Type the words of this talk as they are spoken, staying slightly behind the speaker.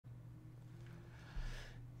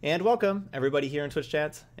And welcome everybody here in Twitch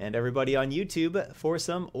chat and everybody on YouTube for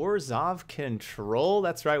some Orzhov Control.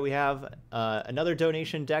 That's right, we have another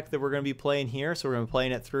donation deck that we're going to be playing here. So we're going to be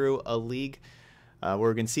playing it through a league where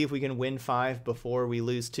we can see if we can win 5 before we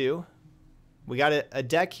lose 2. We got a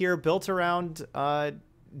deck here built around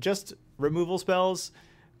just removal spells,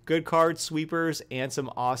 good cards, sweepers, and some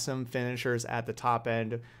awesome finishers at the top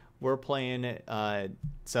end. We're playing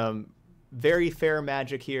some very fair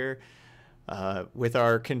magic here. With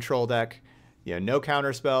our control deck, no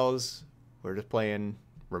counter spells. We're just playing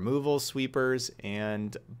removal, sweepers,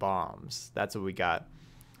 and bombs. That's what we got.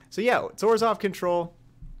 So yeah, it's Orzhov Control.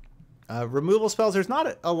 Removal spells, there's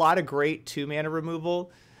not a lot of great 2-mana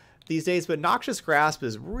removal these days, but Noxious Grasp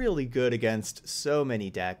is really good against so many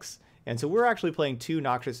decks. And so we're actually playing 2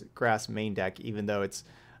 Noxious Grasp main deck, even though it's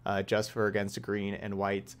just for against green and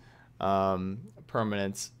white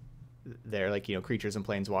permanents there, like, creatures and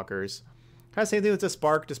planeswalkers. Kind of same thing with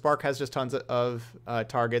Despark. Despark has just tons of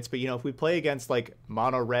targets, but if we play against like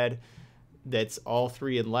mono red, that's all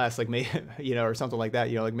 3 and less, like maybe or something like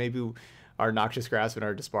that. Like maybe our Noxious Grasp and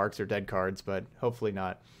our Desparks are dead cards, but hopefully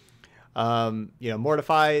not.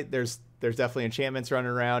 Mortify. There's definitely enchantments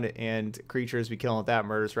running around and creatures. We kill them with that.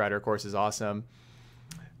 Murderous Rider, of course, is awesome.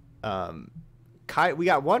 We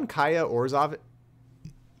got one Kaya Orzhov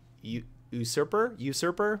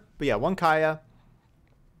Usurper, but yeah, one Kaya.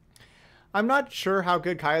 I'm not sure how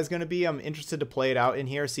good Kaya is going to be. I'm interested to play it out in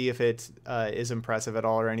here, see if it is impressive at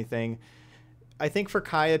all or anything. I think for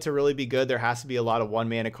Kaya to really be good, there has to be a lot of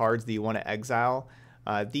 1-mana cards that you want to exile.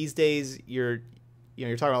 These days, you're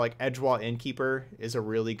talking about like Edgewall Innkeeper is a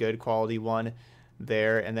really good quality one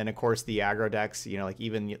there, and then of course the aggro decks. Like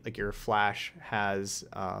even like your Flash has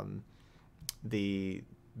the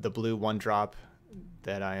blue 1-drop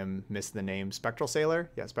that I am missing the name, Spectral Sailor.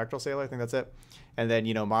 Yeah, Spectral Sailor, I think that's it. And then,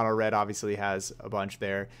 mono red obviously has a bunch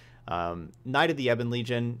there. Knight of the Ebon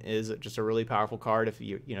Legion is just a really powerful card. If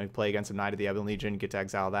you play against a Knight of the Ebon Legion, you get to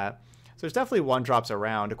exile that. So there's definitely 1-drops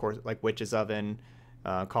around, of course, like Witch's Oven,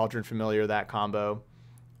 Cauldron Familiar, that combo.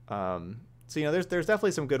 So there's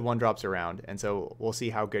definitely some good 1-drops around, and so we'll see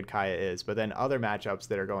how good Kaya is. But then other matchups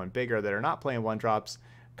that are going bigger that are not playing 1-drops,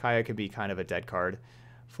 Kaya could be kind of a dead card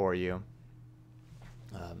for you.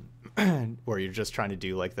 Where you're just trying to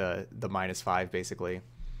do like the -5 basically.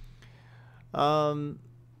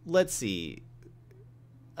 Let's see.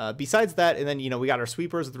 Besides that, and then we got our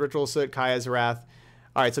sweepers with Ritual Soot, Kaya's Wrath.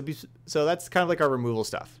 All right, so that's kind of like our removal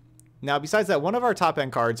stuff. Now, besides that, one of our top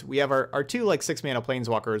end cards, we have our 2 like 6-mana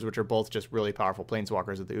planeswalkers, which are both just really powerful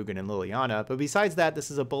planeswalkers with the Ugin and Liliana. But besides that, this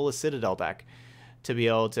is a Bolas Citadel deck to be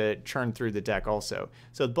able to churn through the deck also.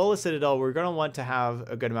 So with Bolas Citadel, we're going to want to have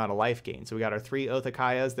a good amount of life gain. So we got our 3 Oath of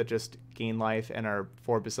Kayas that just gain life and our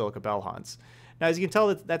 4 Basilica Bellhaunts. Now, as you can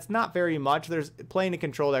tell, that's not very much. Playing a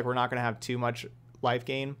control deck, we're not going to have too much life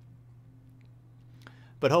gain.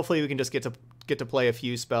 But hopefully we can just get to play a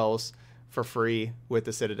few spells for free with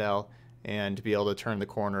the Citadel and be able to turn the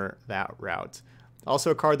corner that route.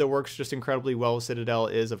 Also, a card that works just incredibly well with Citadel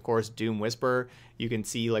is, of course, Doom Whisper. You can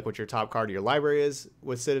see like what your top card of your library is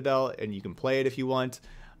with Citadel, and you can play it if you want.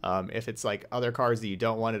 If it's like other cards that you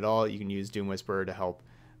don't want at all, you can use Doom Whisper to help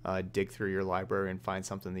dig through your library and find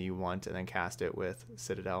something that you want and then cast it with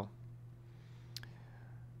Citadel.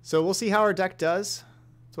 So we'll see how our deck does.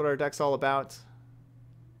 That's what our deck's all about.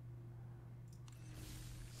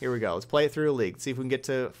 Here we go. Let's play it through a league. Let's see if we can get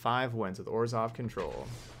to 5 wins with Orzhov Control.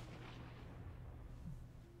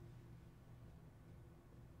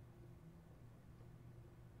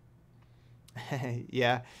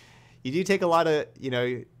 Yeah, you do take a lot of,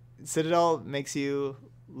 Citadel makes you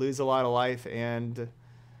lose a lot of life, and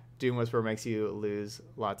Doom Whisper makes you lose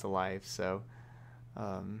lots of life. So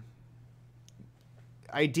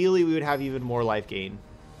ideally we would have even more life gain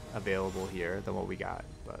available here than what we got.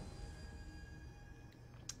 But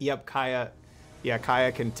yep, Kaya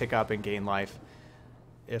can tick up and gain life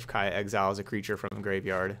if Kaya exiles a creature from the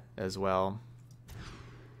graveyard as well.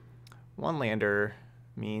 1 lander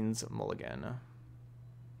means mulligan.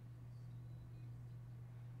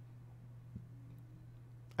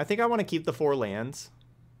 I think I want to keep the 4 lands.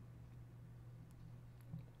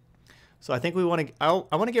 So I think I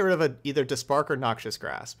want to get rid of either Despark or Noxious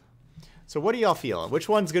Grasp. So what are y'all feeling? Which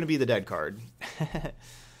one's going to be the dead card?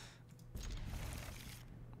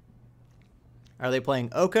 Are they playing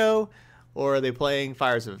Oko or are they playing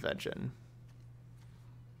Fires of Invention?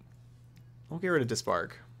 We'll get rid of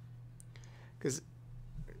Despark. Because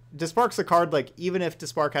Despark's a card, like, even if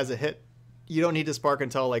Despark has a hit, you don't need Despark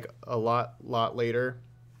until, like, a lot later.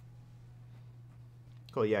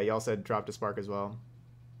 Cool, yeah, y'all said drop Despark as well.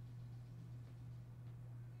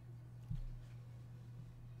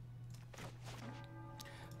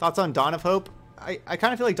 Thoughts on Dawn of Hope? I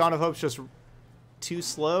kind of feel like Dawn of Hope's just too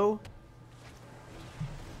slow.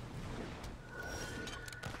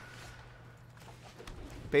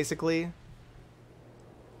 Basically.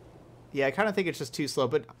 Yeah, I kind of think it's just too slow,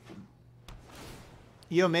 but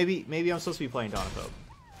you know, maybe I'm supposed to be playing Dawn of Hope.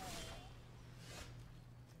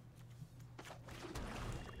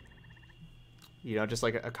 You know, just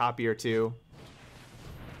like a copy or two.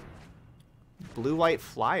 Blue-white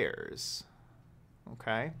flyers.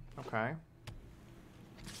 Okay, okay.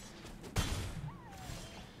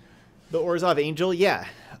 The Orzhov Angel, yeah.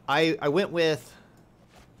 I went with...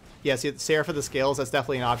 Yeah, see, Seraph of the Scales, that's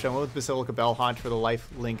definitely an option. I went with Basilica Bell Haunt for the life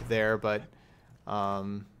link there, but...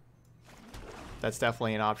 that's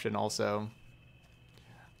definitely an option also.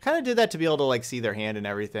 Kind of did that to be able to like see their hand and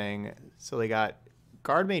everything. So they got...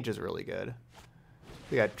 Guard Mage is really good.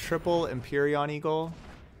 We got triple Empyrean Eagle.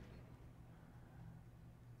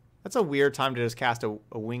 That's a weird time to just cast a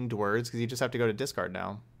Winged Words, because you just have to go to discard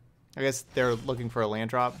now. I guess they're looking for a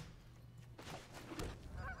land drop.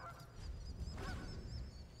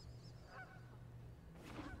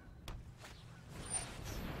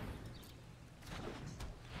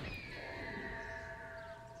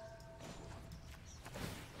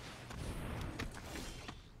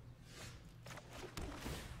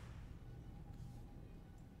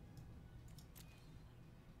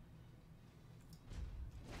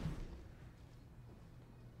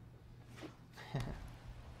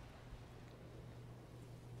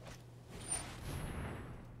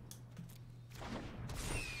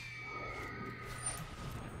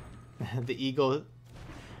 The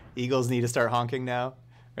Eagles need to start honking now,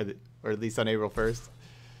 or at least on April 1st.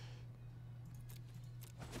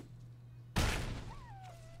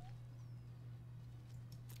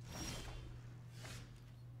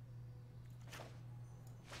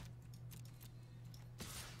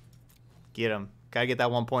 Get him. Gotta get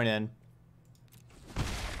that 1 point in.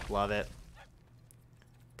 Love it.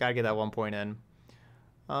 Gotta get that 1 point in.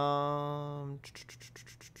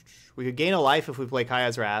 We could gain a life if we play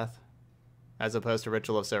Kaya's Wrath, as opposed to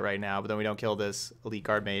Ritual of Soot right now, but then we don't kill this elite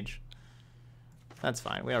Guard Mage. That's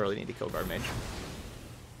fine. We don't really need to kill Guard Mage.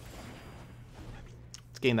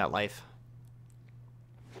 Let's gain that life.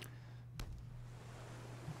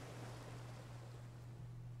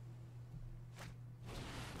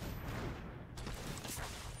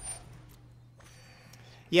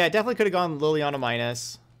 Yeah, definitely could have gone Liliana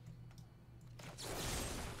minus.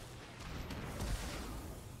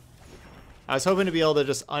 I was hoping to be able to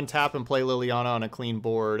just untap and play Liliana on a clean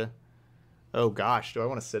board. Oh gosh, do I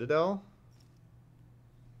want a Citadel?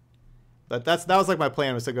 That was like my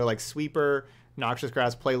plan, was to go like Sweeper, Noxious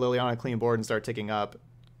Grass, play Liliana on a clean board and start ticking up.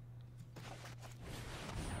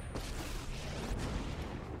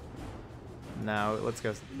 Now let's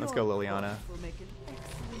go Liliana.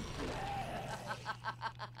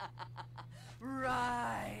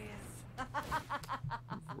 Rise.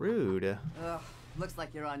 Rude. Ugh, looks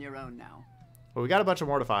like you're on your own now. Well, we got a bunch of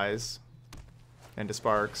Mortifies into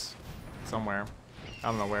Sparks somewhere. I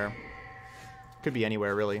don't know where. Could be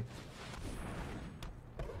anywhere, really.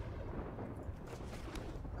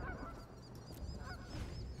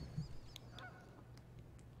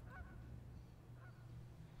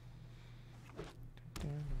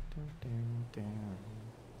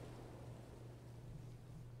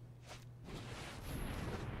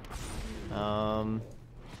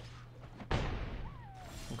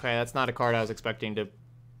 Okay, that's not a card I was expecting to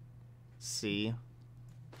see.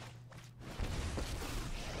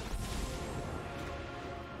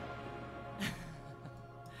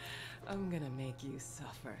 I'm gonna make you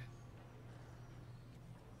suffer.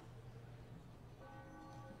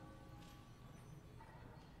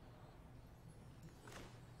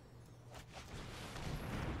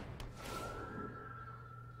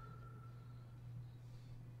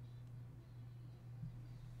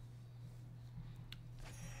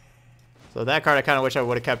 So that card, I kind of wish I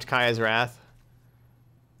would have kept Kaya's Wrath.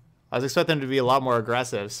 I was expecting them to be a lot more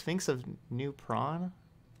aggressive. Sphinx of New Prawn?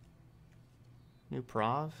 New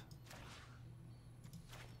Prov?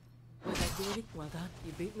 Well, well done.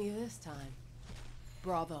 You beat me this time.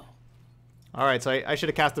 Bravo. Alright, so I should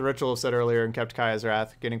have cast the Ritual of Soot earlier and kept Kaya's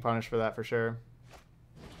Wrath. Getting punished for that for sure.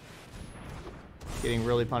 Getting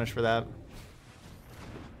really punished for that.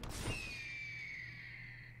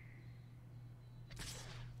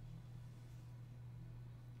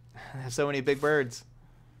 I have so many big birds.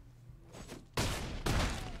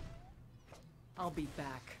 I'll be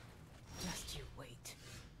back. Just you wait.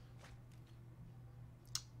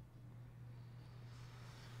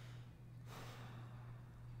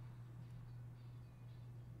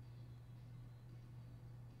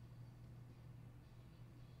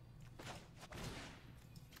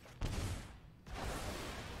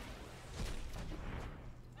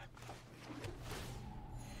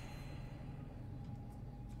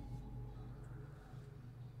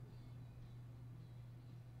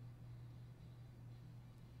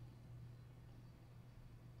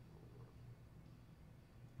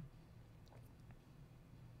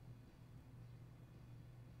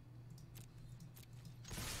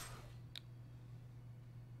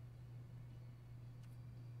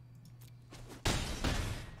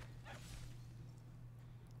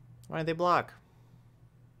 Why did they block?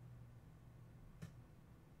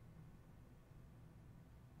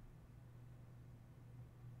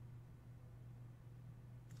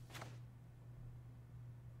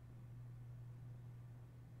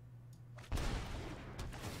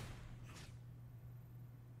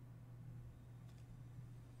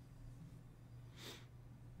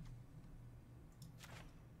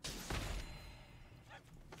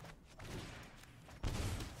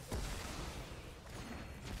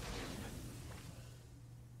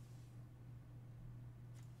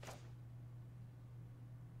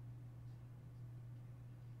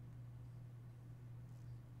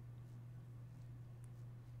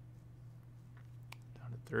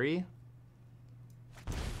 Down to 3.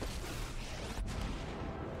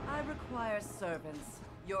 I require servants.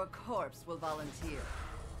 Your corpse will volunteer.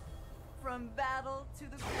 From battle to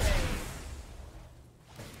the grave.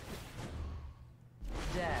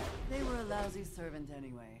 Dead. They were a lousy servant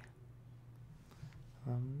anyway.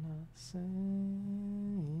 I'm not saying.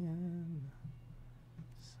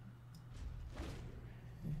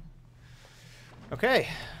 Okay,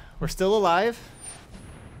 we're still alive.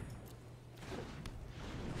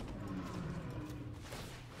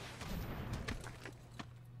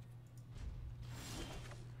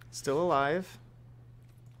 Still alive.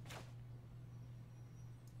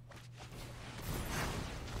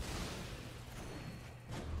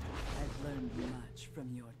 I've learned much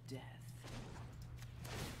from your death.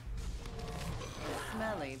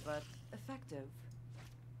 Smelly, but effective.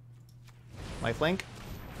 Lifelink.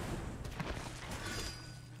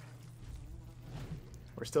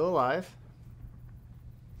 We're still alive.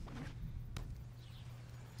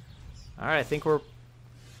 Alright, I think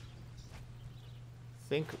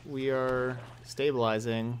we are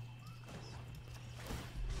stabilizing.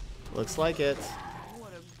 Looks like it.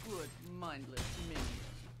 What a good, mindless minion.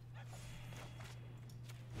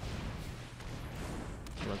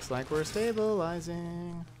 Looks like we're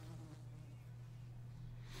stabilizing.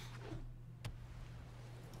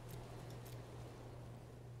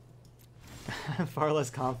 Far less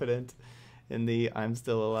confident in the I'm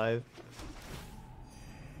still alive.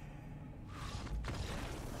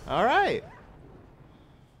 All right.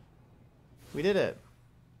 We did it.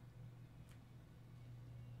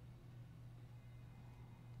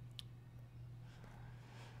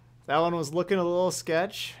 That one was looking a little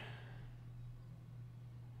sketch.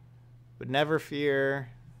 But never fear.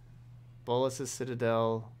 Bolus's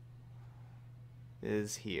Citadel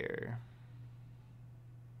is here.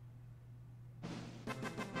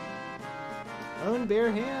 Own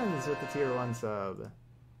bare hands with the tier 1 sub.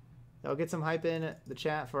 I'll get some hype in the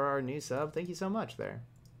chat for our new sub. Thank you so much there.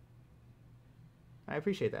 I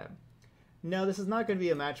appreciate that. No, this is not going to be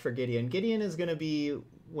a match for Gideon. Gideon is going to be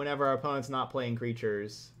whenever our opponent's not playing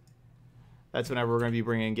creatures. That's whenever we're going to be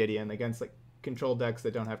bringing Gideon against like control decks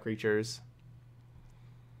that don't have creatures.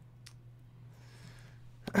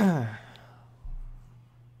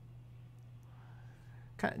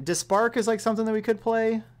 Dispark is like something that we could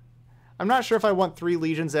play. I'm not sure if I want 3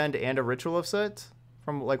 Legion's End and a Ritual of Soot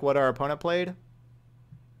from like what our opponent played.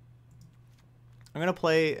 I'm going to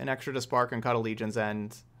play an extra Dispark and cut a Legion's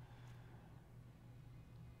End.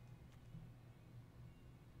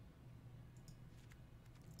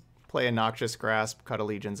 Play a Noxious Grasp, cut a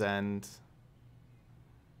Legion's End.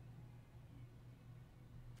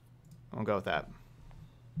 I'll go with that.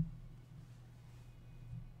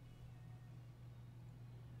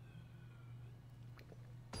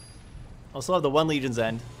 I'll still have the 1 Legion's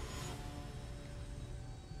End.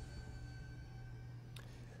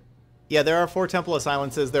 Yeah, there are 4 Temple of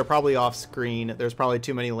Silences. They're probably off screen. There's probably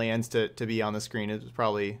too many lands to be on the screen. It's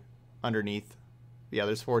probably underneath. Yeah,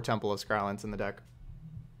 there's 4 Temple of Skrylance in the deck.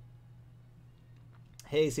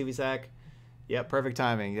 Hey, CVSAC. Yeah, perfect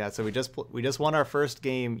timing. Yeah, so we just won our first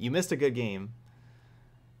game. You missed a good game.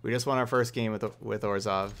 We just won our first game with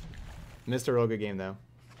Orzhov. Missed a real good game though.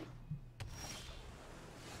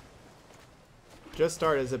 Just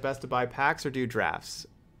start. Is it best to buy packs or do drafts?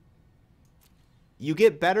 You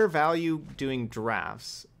get better value doing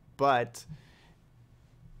drafts, but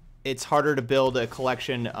it's harder to build a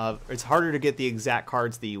collection of. It's harder to get the exact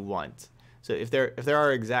cards that you want. So if there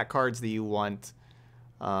are exact cards that you want,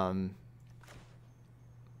 I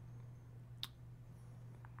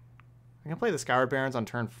can play the Skyward Barons on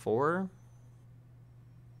turn 4.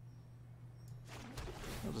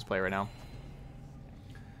 I'll just play right now.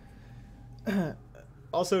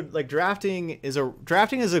 Also, like drafting is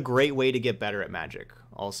a great way to get better at Magic.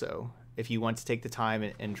 Also, if you want to take the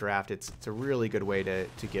time and draft, it's a really good way to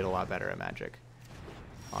get a lot better at Magic.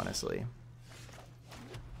 Honestly,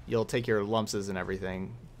 you'll take your lumpses and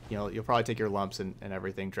everything you know, you'll probably take your lumps and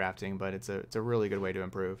everything drafting, but it's a really good way to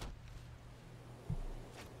improve.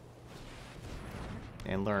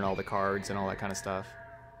 And learn all the cards and all that kind of stuff.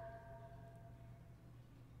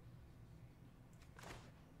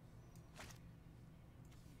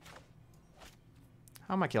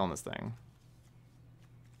 How am I killing this thing?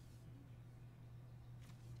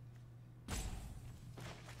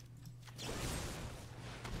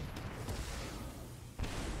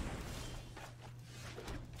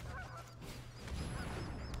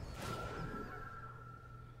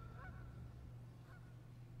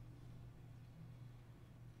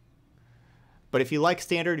 But if you like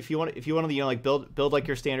standard, if you want to, you know, like build like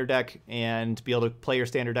your standard deck and be able to play your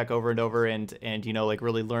standard deck over and over and you know, like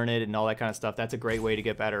really learn it and all that kind of stuff, that's a great way to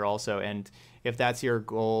get better also. And if that's your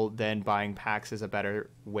goal, then buying packs is a better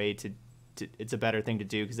way to it's a better thing to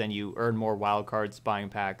do, because then you earn more wild cards buying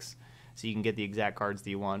packs, so you can get the exact cards that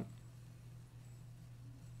you want.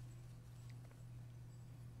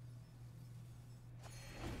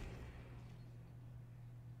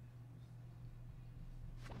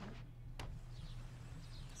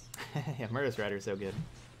 Yeah, Murderous Rider is so good.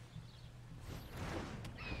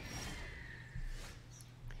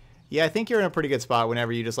 Yeah, I think you're in a pretty good spot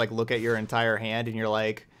whenever you just like look at your entire hand and you're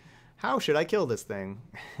like, how should I kill this thing?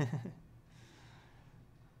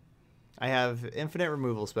 I have infinite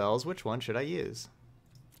removal spells. Which one should I use?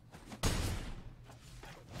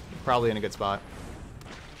 Probably in a good spot.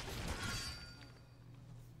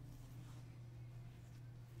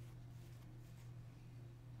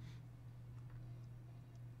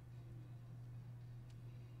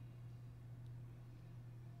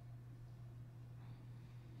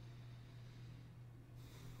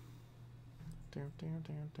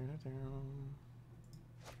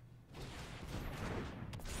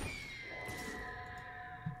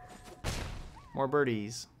 More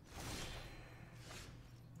birdies.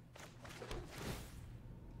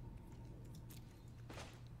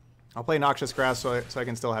 I'll play Noxious Grass so I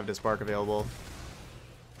can still have Disbark available.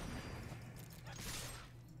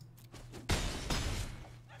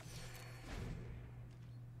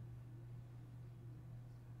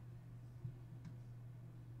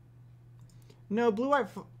 No, blue-white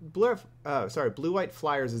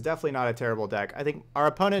Flyers is definitely not a terrible deck. I think our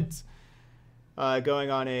opponent's going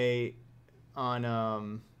on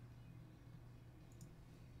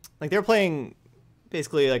like they're playing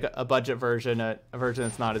basically like a budget version, a version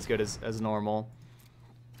that's not as good as normal.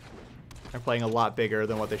 They're playing a lot bigger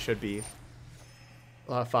than what they should be.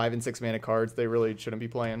 A lot of 5 and 6 mana cards they really shouldn't be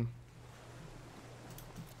playing.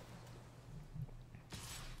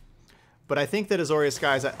 But I think that Azorius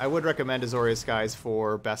Skies, I would recommend Azorius Skies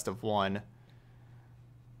for best of 1.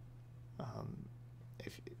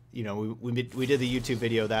 If you know, we did the YouTube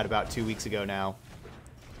video that about 2 weeks ago now,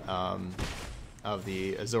 of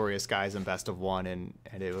the Azorius Skies in best of 1, and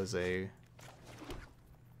it's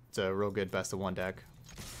a real good best of 1 deck.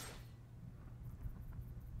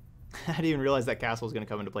 I didn't even realize that castle was going to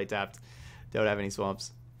come into play tapped. Don't have any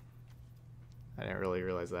swamps. I didn't really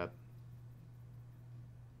realize that.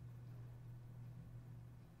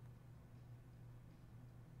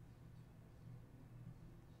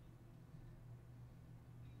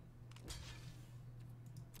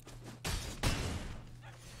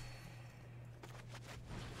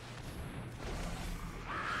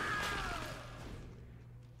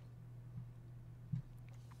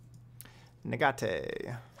 Negate.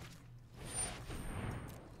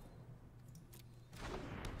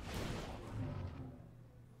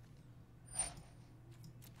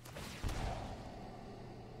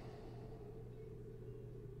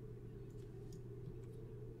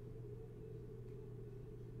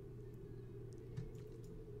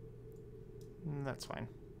 That's fine.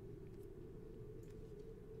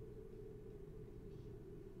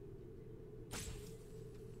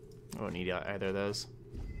 I won't need either of those.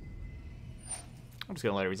 I'm just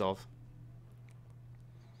gonna let it resolve.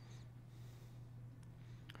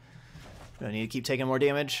 Don't need to keep taking more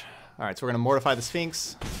damage. Alright, so we're gonna Mortify the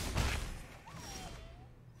Sphinx.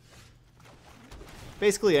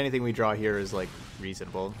 Basically anything we draw here is like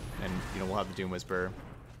reasonable, and you know, we'll have the Doom Whisper.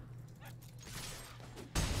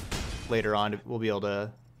 Later on, we'll be able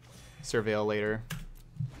to Surveil later.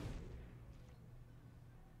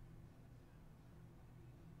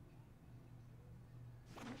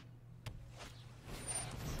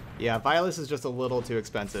 Yeah, Violus is just a little too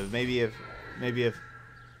expensive. Maybe if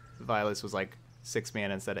Violus was like 6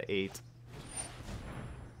 mana instead of 8.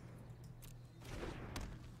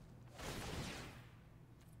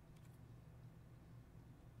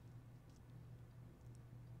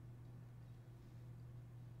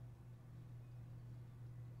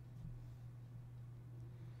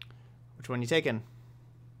 Which one you taking?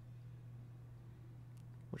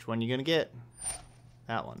 Which one you gonna get?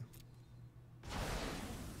 That one.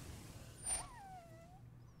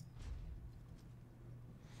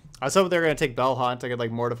 I was hoping they were gonna take Bell Hunt. I could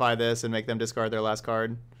like mortify this and make them discard their last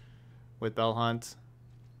card with Bell Hunt.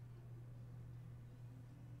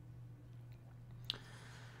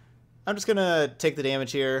 I'm just gonna take the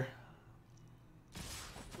damage here.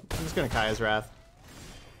 I'm just gonna Kaya's Wrath.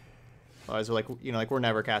 Otherwise, we're like, you know, like we're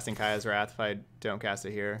never casting Kaya's Wrath if I don't cast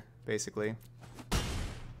it here, basically.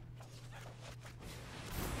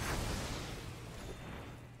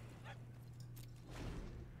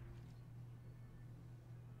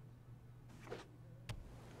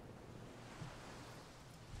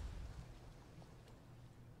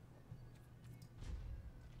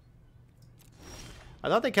 I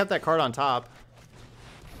thought they kept that card on top.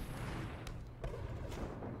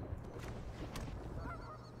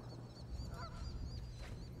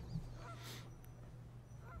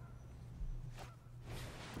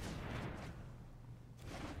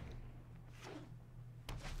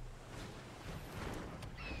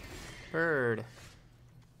 Bird.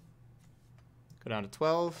 Go down to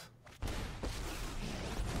 12.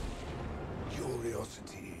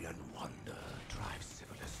 Curiosity and wonder drive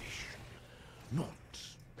civilization, not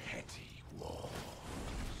petty wars.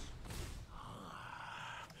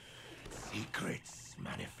 Secrets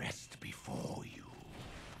manifest before you.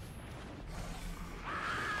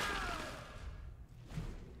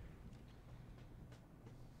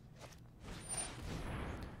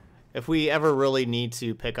 If we ever really need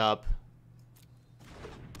to pick up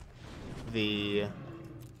the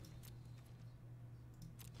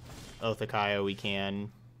Oath of Kaya, we can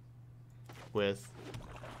with,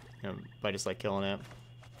 you know, by just like killing it.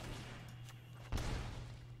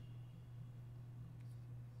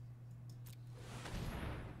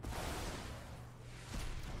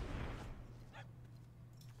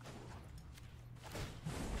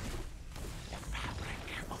 The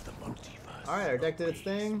fabric of the multiverse. All right, our deck did its obeys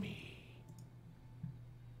thing. me.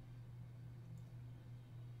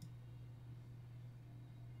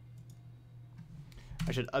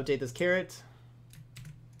 I should update this carrot.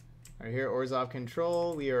 All right, here, Orzhov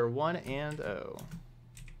control. We are 1-0.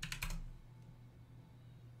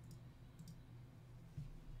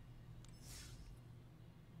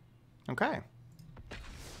 Okay.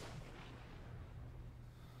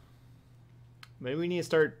 Maybe we need to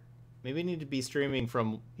start. Maybe we need to be streaming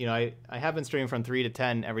from. You know, I have been streaming from 3 to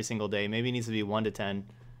 10 every single day. Maybe it needs to be 1 to 10,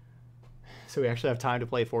 so we actually have time to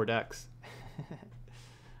play 4 decks.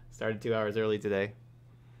 Started 2 hours early today.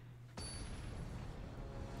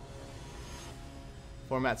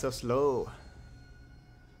 Format so slow.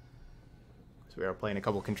 So we are playing a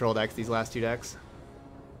couple control decks these last 2 decks.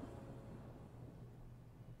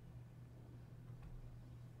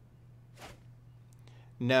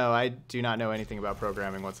 No, I do not know anything about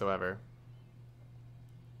programming whatsoever.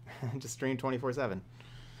 Just stream 24/7.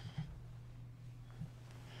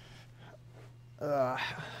 I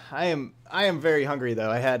am very hungry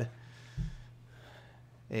though. I had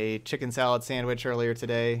a chicken salad sandwich earlier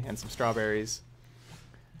today and some strawberries.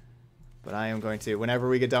 But I am going to, whenever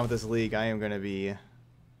we get done with this league, I am going to be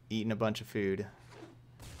eating a bunch of food.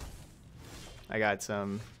 I got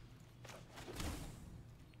some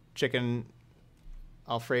chicken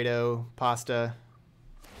Alfredo pasta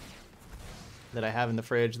that I have in the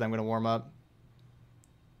fridge that I'm going to warm up.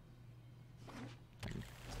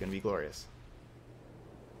 It's going to be glorious.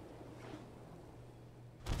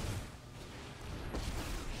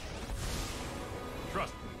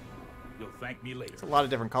 Trust me, you'll thank me later. It's a lot of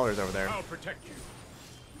different colors over there. I'll protect you.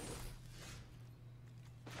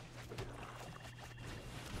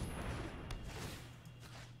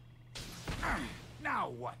 Now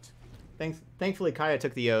what? Thankfully, Kaya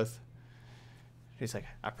took the oath. She's like,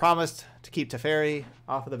 I promised to keep Teferi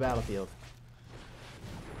off of the battlefield.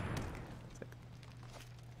 It's like,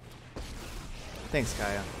 thanks,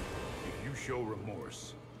 Kaya. If you show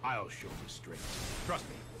remorse, I'll show restraint. Trust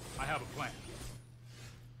me, I have a plan.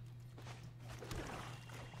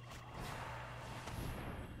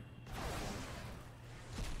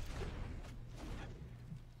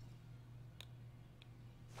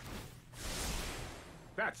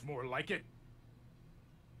 That's more like it.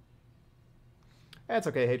 That's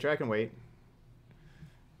okay, Hater, I can wait.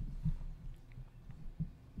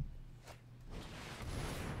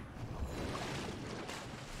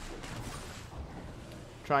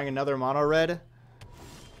 Trying another mono red.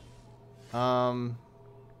 I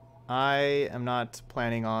am not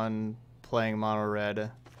planning on playing mono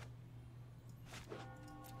red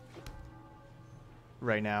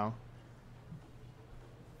right now.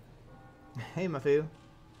 Hey, Mafu.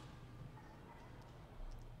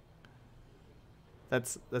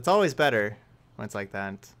 That's always better when it's like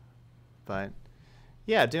that. But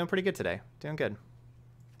yeah, doing pretty good today. Doing good.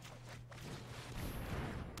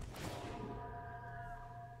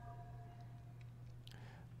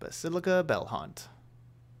 Basilica Bellhaunt.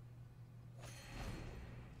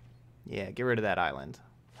 Yeah, get rid of that island.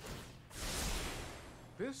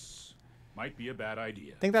 This might be a bad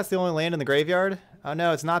idea. I think that's the only land in the graveyard. Oh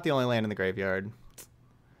no, it's not the only land in the graveyard.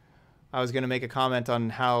 I was going to make a comment on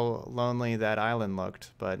how lonely that island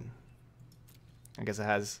looked, but I guess it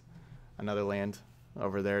has another land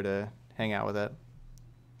over there to hang out with it.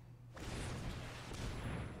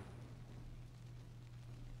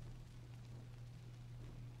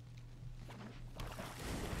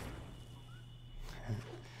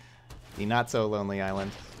 The not so lonely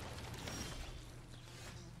island.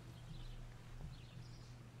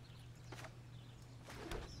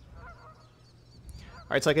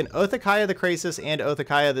 Alright, so I can Othakaya the Krasis and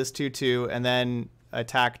Othakaya this 2/2, and then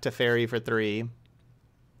attack Teferi for 3.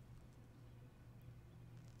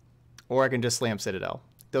 Or I can just slam Citadel.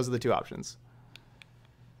 Those are the two options.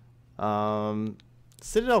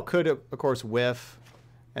 Citadel could, of course, whiff,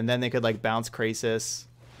 and then they could, like, bounce Krasis.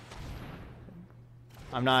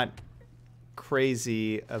 I'm not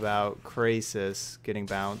crazy about Krasis getting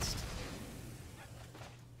bounced.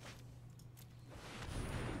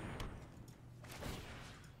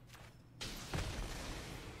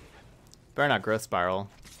 Better not Growth Spiral.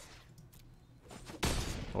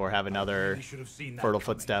 Or have another Fertile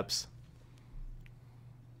Footsteps.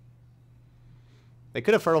 They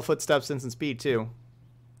could have Fertile Footsteps Instant Speed too.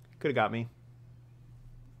 Could have got me.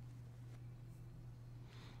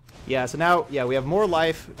 Yeah, so now, yeah, we have more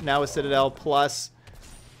life now with Citadel, plus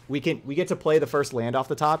we get to play the first land off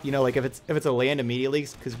the top. You know, like if it's a land immediately,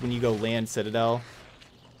 because when you go land Citadel,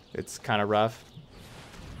 it's kind of rough.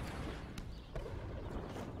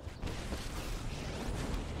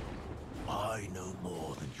 I know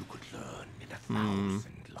more than you could learn in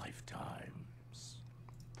 1,000 lifetimes.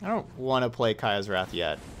 I don't want to play Kaya's Wrath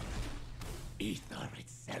yet. Ether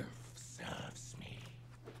itself serves me.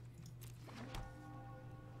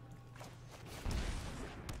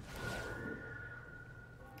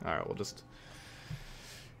 Alright, we'll just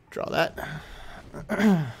draw that.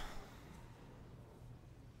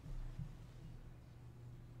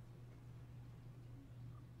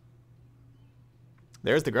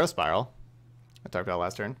 There's the Growth Spiral I talked about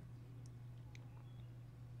last turn.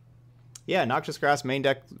 Yeah, Noxious Grass main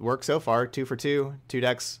deck worked so far. 2 for 2. 2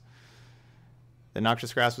 decks that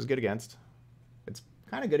Noxious Grass was good against. It's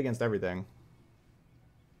kind of good against everything.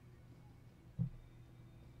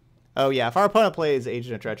 Oh yeah, if our opponent plays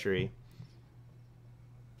Agent of Treachery,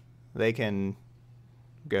 they can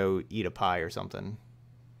go eat a pie or something.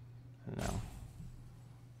 I don't know.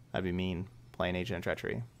 That'd be mean, playing Agent of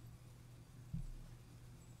Treachery.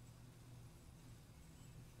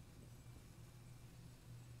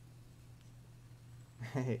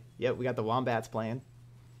 Yep, we got the Wombats playing.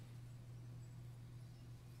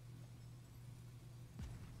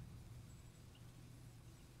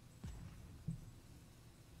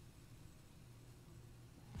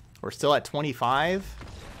 We're still at 25.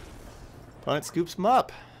 Opponent scoops them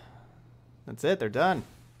up. That's it, they're done.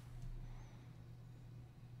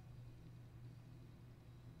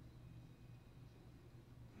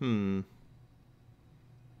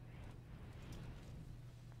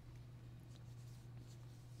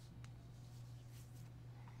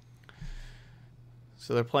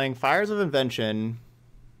 So they're playing Fires of Invention.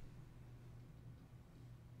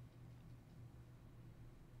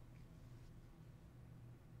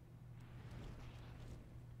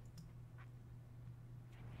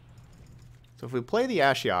 So if we play the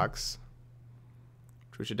Ashioks,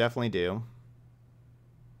 which we should definitely do.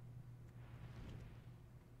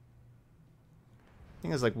 I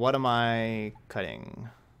think it's like, what am I cutting?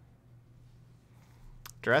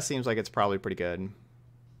 Dress seems like it's probably pretty good.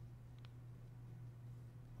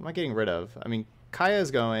 What am I getting rid of? I mean, Kaya is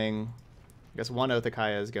going. I guess one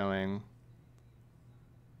Othakaya is going.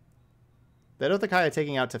 That Othakaya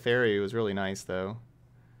taking out Teferi was really nice, though.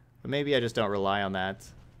 But maybe I just don't rely on that.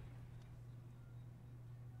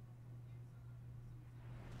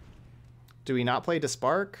 Do we not play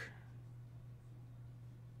Despark?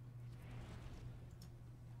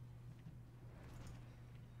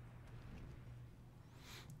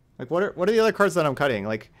 Like, what are the other cards that I'm cutting?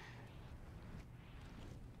 Like,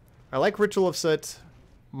 I like Ritual of Soot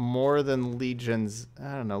more than Legion's.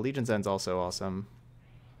 I don't know. Legion's End's also awesome.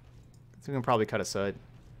 So we can probably cut a Soot.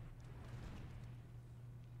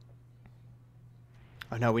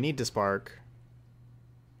 Oh no, we need Despark.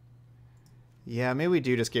 Yeah, maybe we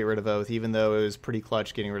do just get rid of Oath, even though it was pretty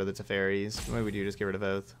clutch getting rid of the Teferis. Maybe we do just get rid of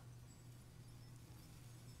Oath.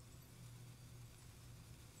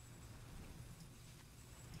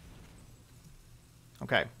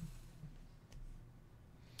 Okay.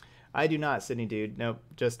 I do not, Sydney dude. Nope,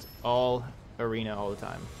 just all arena all the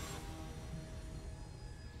time.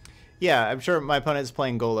 Yeah, I'm sure my opponent is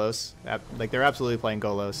playing Golos. Like, they're absolutely playing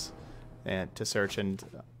Golos and to search, and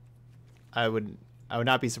I would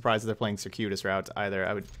not be surprised if they're playing Circuitous Route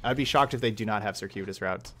either. I'd be shocked if they do not have Circuitous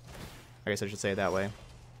Route. I guess I should say it that way.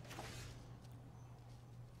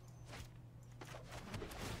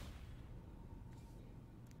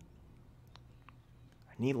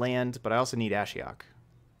 I need land, but I also need Ashiok.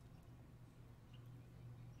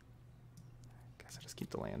 Guess I'll just keep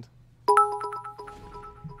the land.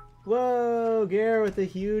 Whoa, Gare with a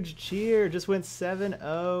huge cheer. Just went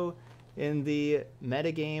 7-0 in the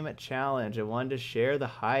metagame challenge. I wanted to share the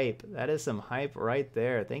hype. That is some hype right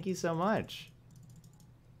there. Thank you so much.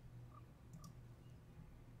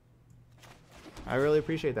 I really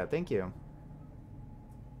appreciate that. Thank you.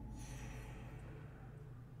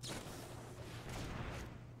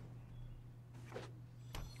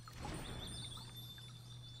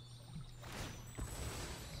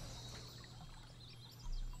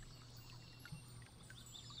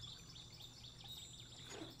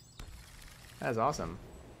 That's awesome.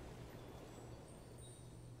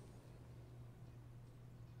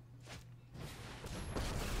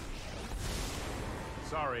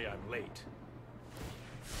 Sorry I'm late.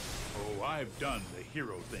 Oh, I've done the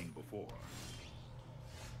hero thing before.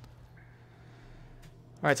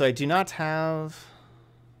 Alright, so I do not have...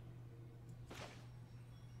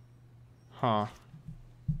 Huh.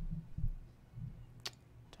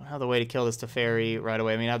 Don't have the way to kill this Teferi right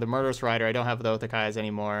away. I mean, I have the Murderous Rider. I don't have the Othakais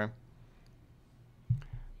anymore.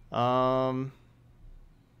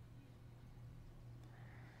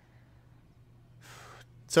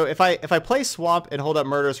 So if I play Swamp and hold up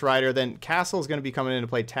Murderous Rider, then Castle's going to be coming in to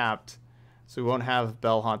play tapped, so we won't have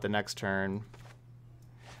Bellhaunt the next turn.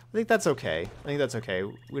 I think that's okay. I think that's okay.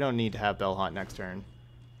 We don't need to have Bellhaunt next turn.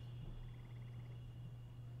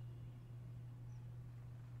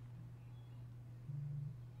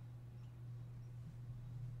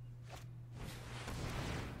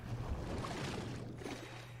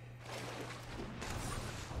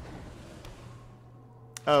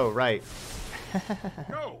 Oh, right.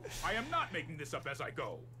 No, I am not making this up as I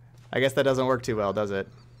go. I guess that doesn't work too well, does it?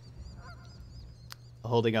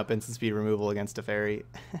 Holding up instant speed removal against a fairy.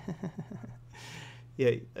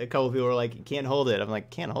 Yeah, a couple people were like, you can't hold it. I'm like,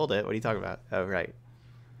 can't hold it? What are you talking about? Oh, right.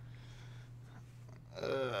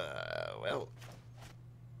 Well.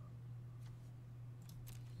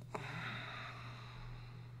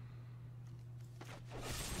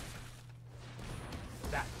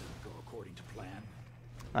 That didn't go according to plan.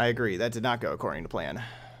 I agree. That did not go according to plan.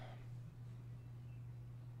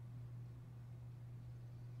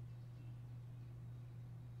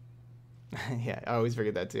 Yeah, I always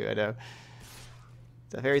forget that too. I know.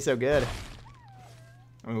 Teferi's so good.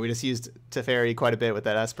 I mean, we just used Teferi quite a bit with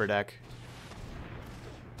that Esper deck.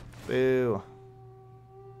 Boo.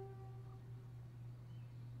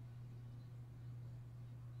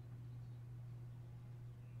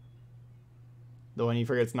 The one you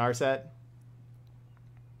forget's Narset?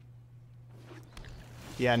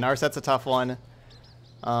 Yeah, Narset's a tough one.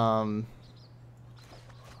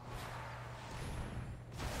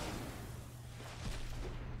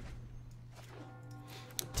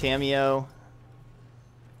 Tamio.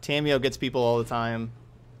 Tamio gets people all the time.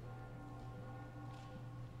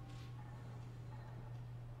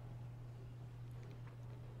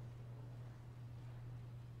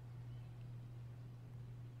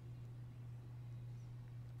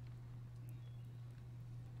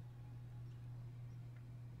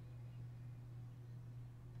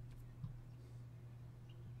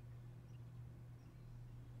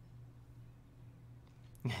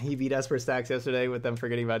 He beat Esper stacks yesterday with them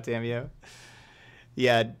forgetting about Tamio.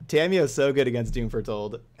 Yeah, Tamio's so good against Doom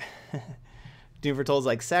Foretold. Doom Foretold's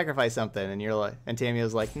like, sacrifice something, and you're like, and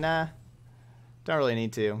Tamio's like, nah, don't really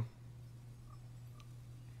need to.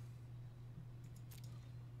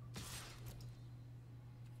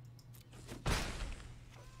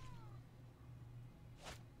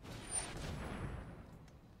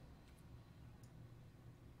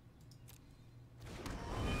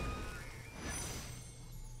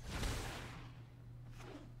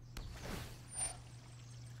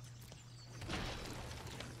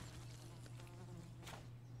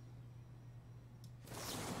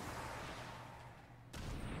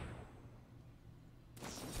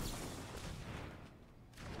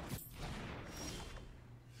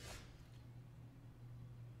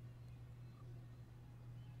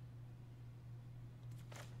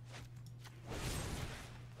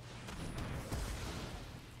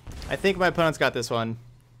 I think my opponent's got this one.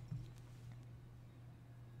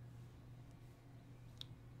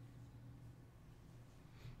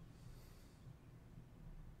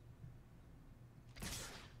 I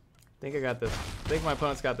think I got this. I think my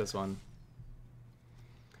opponent's got this one.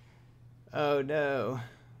 Oh no.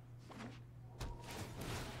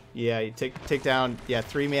 Yeah, you take down, yeah,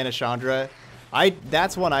 3 mana Chandra.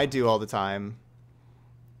 That's one I do all the time.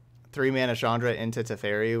 3 mana Chandra into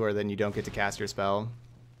Teferi, where then you don't get to cast your spell.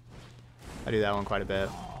 I do that one quite a bit.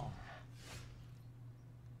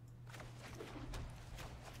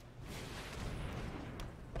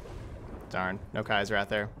 Darn, no Kaiser out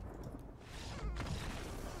there.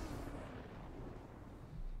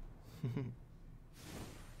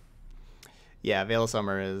 Yeah, Veil of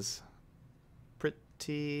Summer is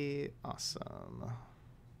pretty awesome.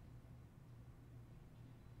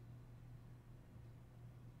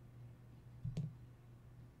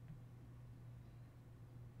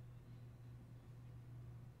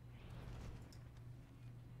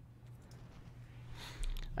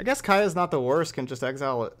 I guess Kaya's not the worst, can just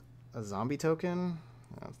exile a zombie token.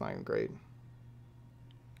 That's not even great.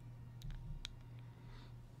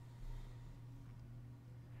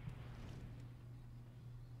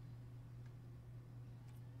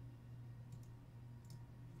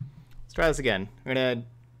 Let's try this again. We're gonna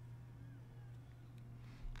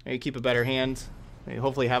maybe keep a better hand. Maybe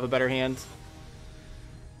hopefully have a better hand.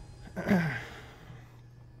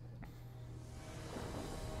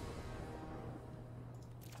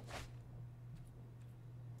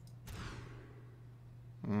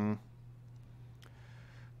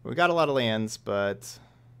 We got a lot of lands, but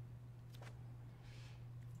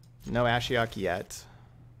no Ashiok yet.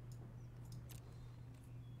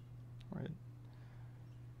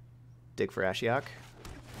 Dig for Ashiok.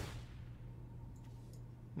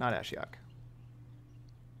 Not Ashiok.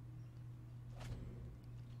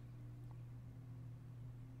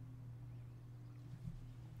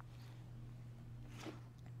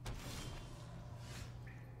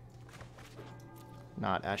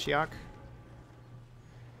 Not Ashiok.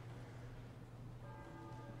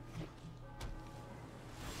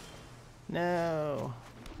 No.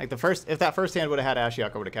 Like the first, if that first hand would have had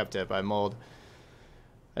Ashiok, I would have kept it, but I mulled.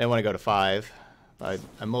 I didn't want to go to 5. I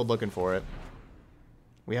mulled looking for it.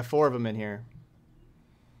 We have 4 of them in here.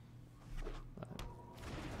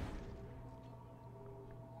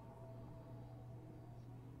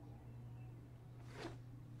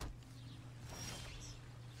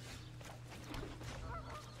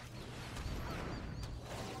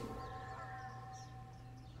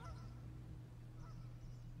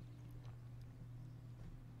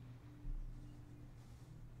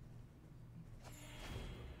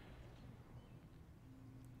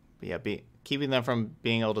 But yeah, keeping them from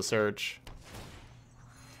being able to search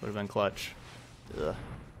would have been clutch. Ugh.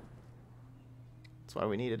 That's why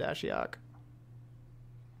we needed Ashiok.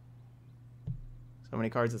 So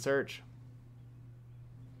many cards to search.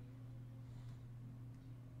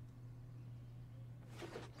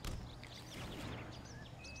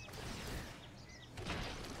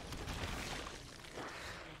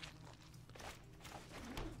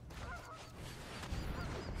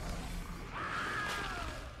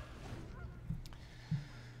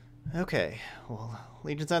 Okay, well,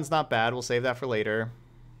 Legion's End's not bad. We'll save that for later.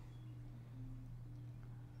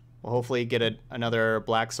 We'll hopefully get another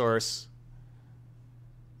black source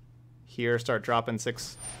here. Start dropping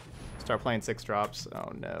 6. Start playing 6 drops.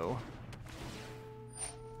 Oh no.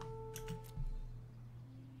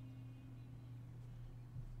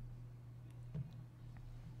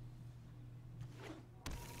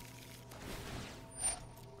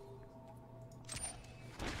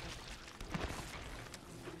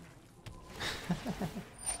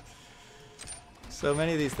 So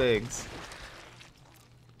many of these things.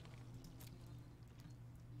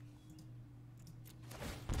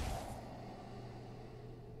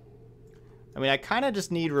 I mean, I kind of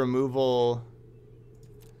just need removal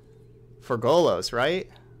for Golos, right?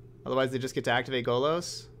 Otherwise they just get to activate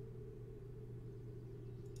Golos.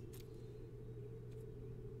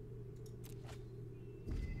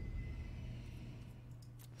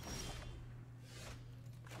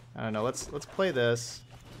 I don't know. Let's play this.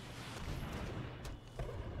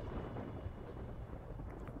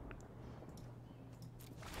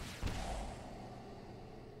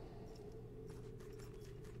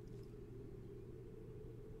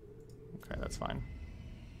 Okay, that's fine.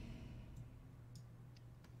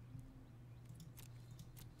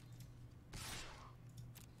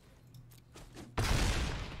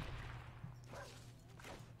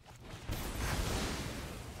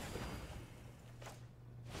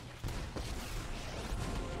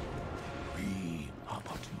 We are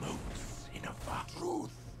but moments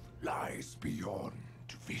lies beyond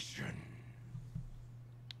vision.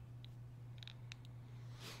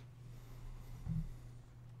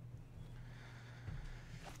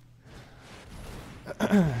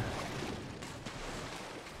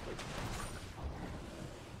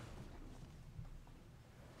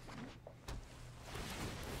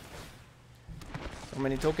 So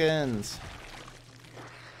many tokens.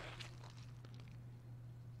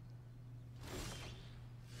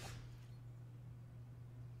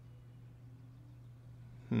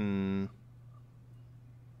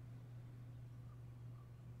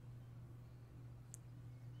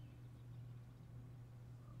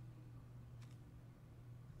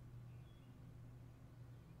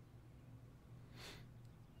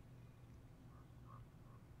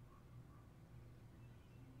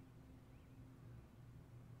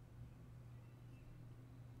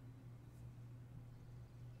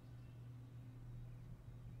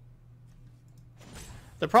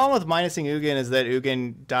 The problem with minusing Ugin is that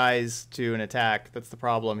Ugin dies to an attack. That's the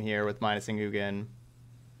problem here with minusing Ugin.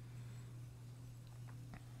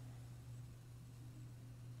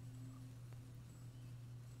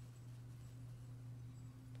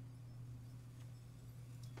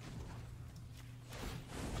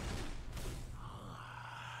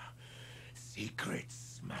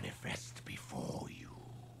 Secrets manifest before you.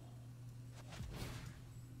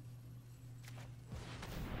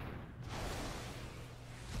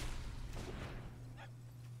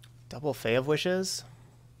 Double Fae of Wishes?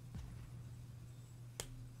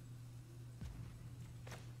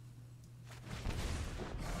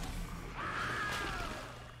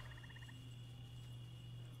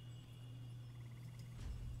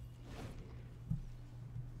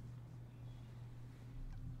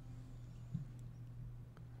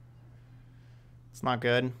 It's not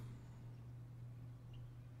good.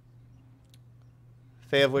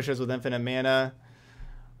 Fae of Wishes with infinite mana.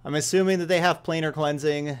 I'm assuming that they have planar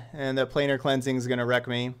cleansing, and that planar cleansing is going to wreck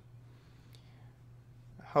me.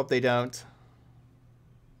 Hope they don't.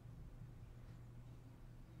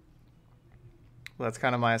 Well, that's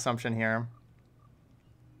kind of my assumption here.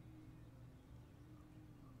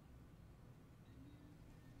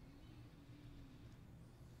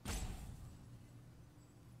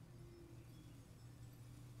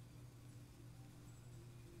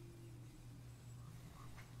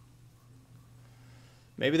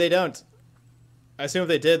 Maybe they don't. I assume if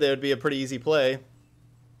they did, that would be a pretty easy play.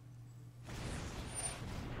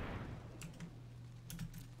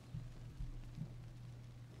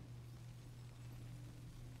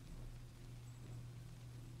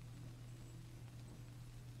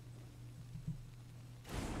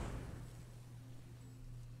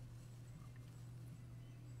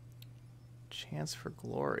 Chance for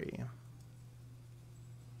glory.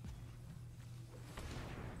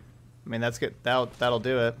 I mean, that's good. That'll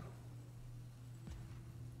do it.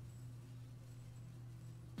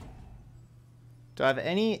 Do I have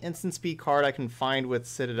any instant speed card I can find with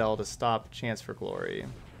Citadel to stop Chance for Glory? I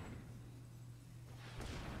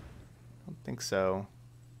don't think so.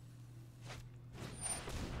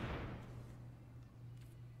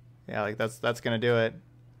 Yeah, like that's gonna do it.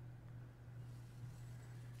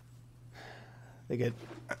 They get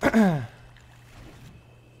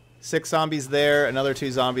 6 zombies there, another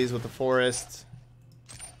 2 zombies with the forest.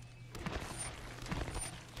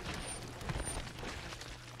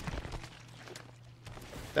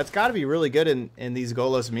 That's got to be really good in these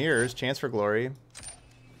Golos mirrors. Chance for Glory.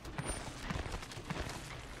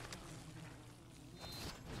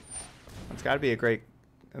 That's got to be a great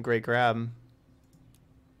grab.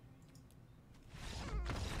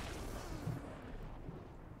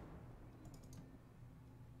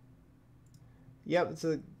 Yep,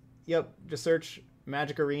 just search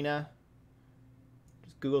Magic Arena.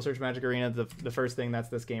 Just Google search Magic Arena. The first thing, that's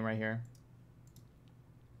this game right here.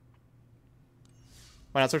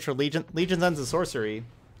 Why not search for Legion? Legion's ends of sorcery.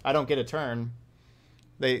 I don't get a turn.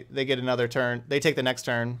 They get another turn. They take the next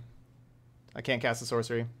turn. I can't cast a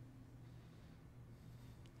sorcery.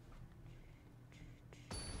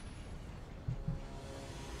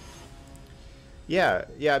 Yeah,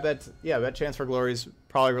 I bet Chance for Glory is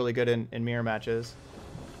probably really good in mirror matches.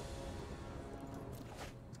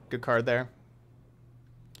 Good card there.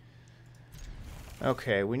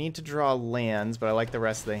 Okay, we need to draw lands, but I like the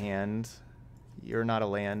rest of the hand. You're not a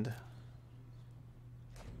land.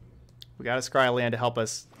 We got to scry a land to help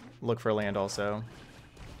us look for a land also.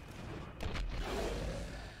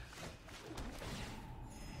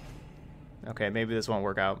 Okay, maybe this won't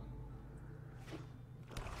work out.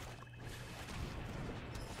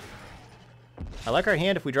 I like our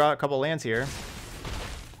hand if we draw a couple lands here.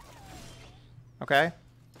 Okay.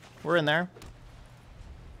 We're in there.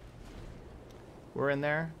 We're in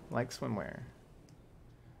there, like swimwear.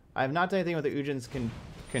 I have not done anything with the Ujin's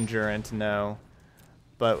Conjurant, no.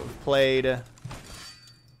 But we've played...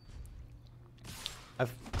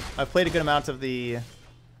 I've played a good amount of the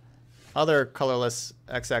other colorless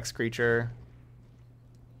XX creature.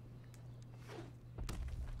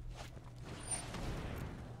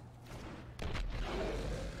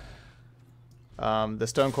 The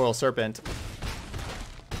Stone Coral Serpent.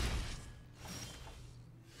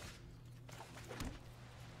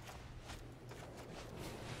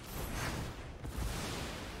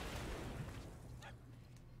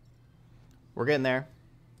 We're getting there.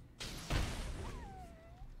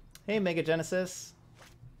 Hey, Mega Genesis.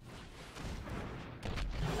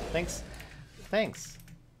 Thanks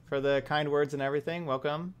for the kind words and everything.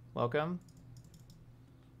 Welcome.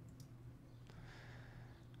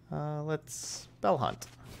 Let's Bell Hunt.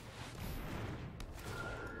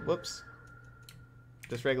 Whoops.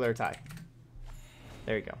 Just regular tie.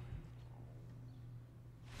 There you go.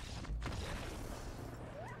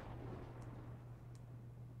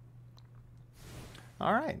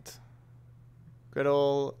 All right. Good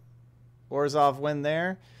old Orzhov win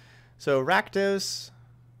there. So Rakdos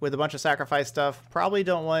with a bunch of sacrifice stuff. Probably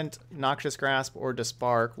don't want Noxious Grasp or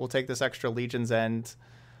Despark. We'll take this extra Legion's End.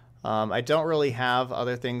 I don't really have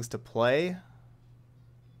other things to play,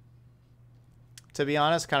 to be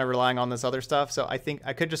honest, kind of relying on this other stuff. So I think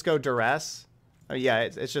I could just go Duress. Oh, yeah,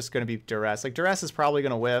 it's just going to be Duress. Like, Duress is probably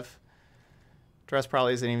going to whiff. Duress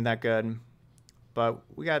probably isn't even that good. But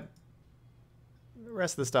we got... The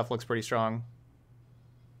rest of the stuff looks pretty strong.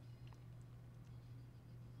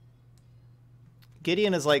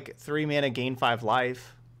 Gideon is like 3 mana, gain 5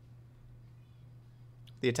 life.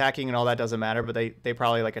 The attacking and all that doesn't matter, but they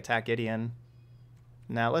probably like attack Gideon.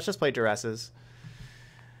 Now let's just play Duresses.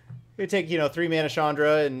 We take, 3 mana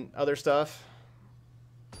Chandra and other stuff.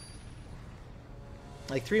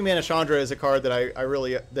 Like 3 mana Chandra is a card that I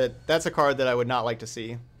really that's a card that I would not like to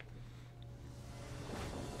see.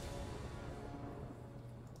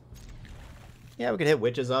 Yeah, we could hit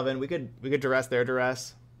Witch's Oven. We could Duress their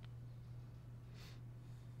Duress.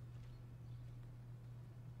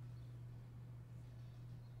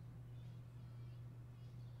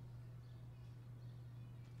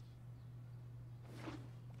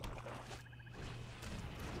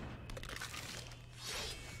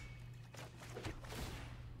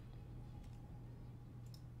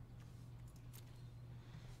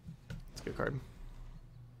 Good card.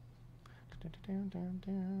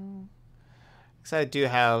 Because I do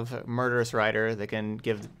have Murderous Rider that can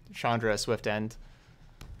give Chandra a swift end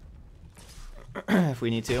if we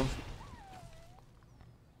need to.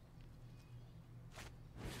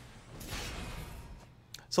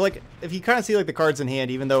 So like, if you kind of see like the cards in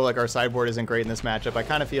hand, even though like our sideboard isn't great in this matchup, I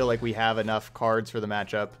kind of feel like we have enough cards for the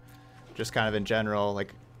matchup, just kind of in general.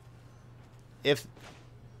 Like, if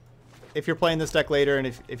you're playing this deck later, and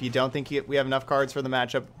if you don't think we have enough cards for the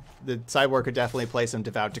matchup, the sideboard could definitely play some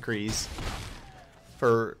Devout Decrees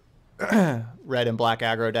for red and black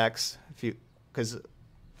aggro decks, because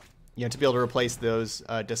to be able to replace those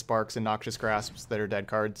Disparks and Noxious Grasps that are dead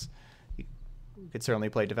cards, you could certainly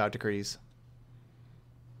play Devout Decrees.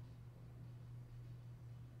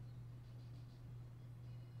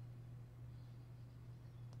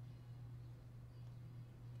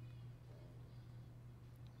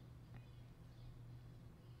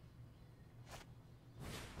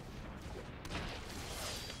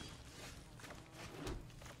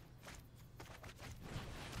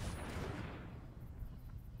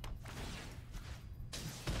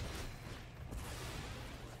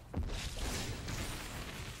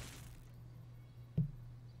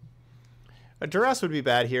 A Duress would be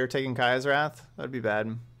bad here, taking Kaya's Wrath. That would be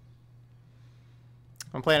bad.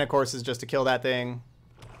 I'm playing, of course, is just to kill that thing.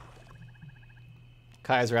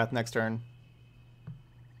 Kaya's Wrath next turn.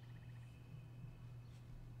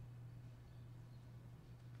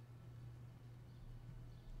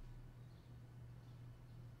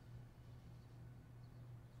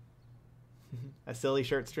 A silly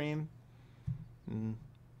shirt stream? Mm.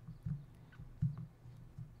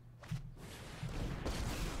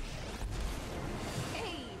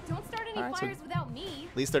 Don't start any Alright, fires so without me.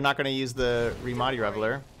 At least they're not going to use the Remadi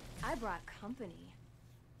Reveler. I brought company.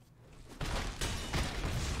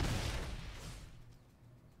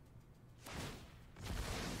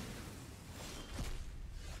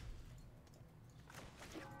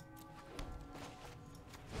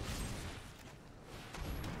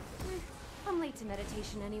 I'm late to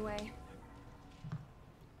meditation anyway.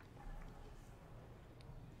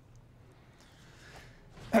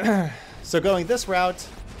 So going this route,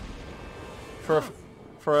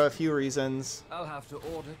 for a few reasons. I'll have to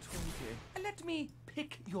order 20. Let me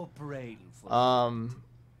pick your brain for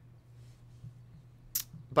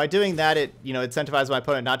By doing that, it, you know, incentivizes my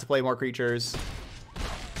opponent not to play more creatures.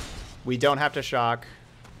 We don't have to shock.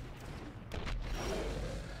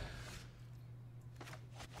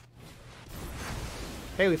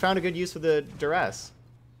 Hey, we found a good use for the duress.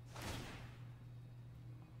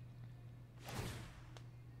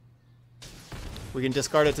 We can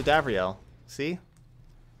discard it to Davriel. See?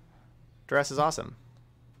 Duress is awesome.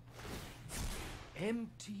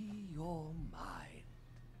 empty your mind.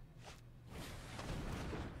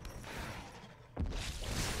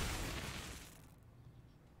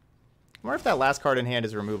 I wonder if that last card in hand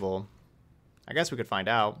is removal. I guess we could find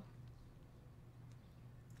out.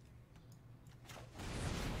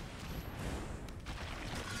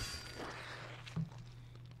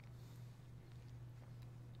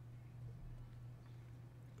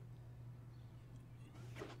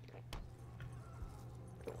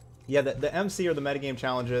 Yeah, the MC or the metagame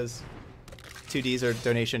challenges, 2Ds are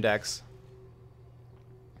donation decks.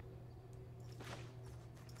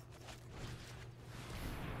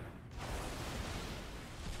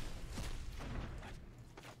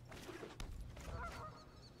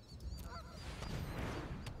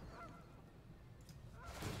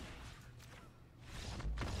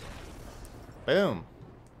 Boom.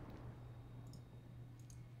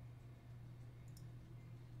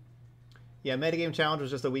 Yeah, metagame challenge was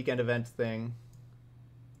just a weekend event thing.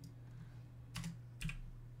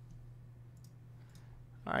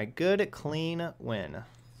 All right, good, clean win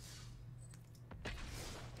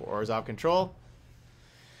for Orzhov control.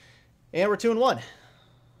 And we're 2-1.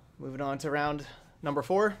 Moving on to round number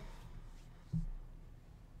 4.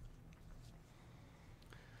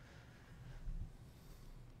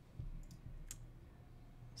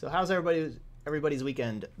 So how's everybody's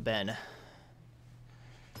weekend been?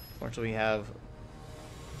 Fortunately, we have,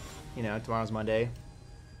 you know, tomorrow's Monday.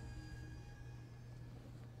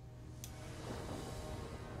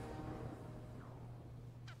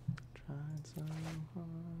 Tried so hard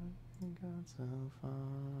and got so far.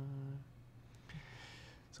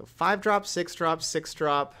 So 5-drop, 6-drop,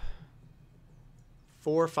 6-drop,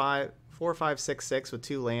 4, 5, 4, 5, 6, 6 with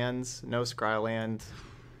 2 lands, no scry land.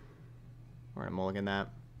 We're gonna mulligan that.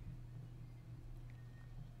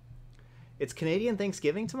 It's Canadian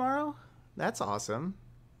Thanksgiving tomorrow? That's awesome.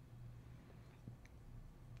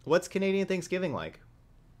 What's Canadian Thanksgiving like?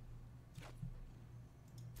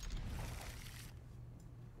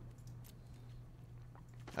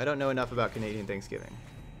 I don't know enough about Canadian Thanksgiving.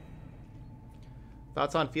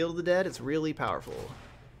 Thoughts on Field of the Dead? It's really powerful.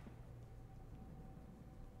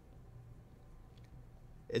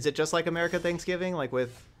 Is it just like America Thanksgiving? Like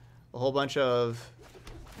with a whole bunch of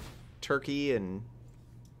turkey and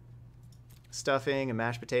stuffing and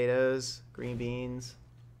mashed potatoes, green beans.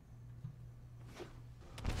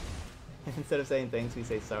 Instead of saying thanks, we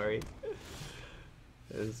say sorry.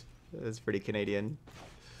 It is pretty Canadian.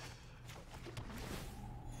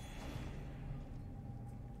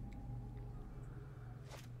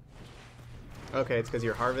 Okay, it's because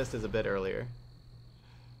your harvest is a bit earlier.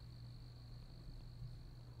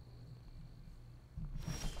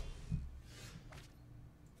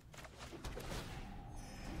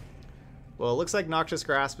 Well, it looks like Noxious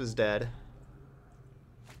Grasp is dead.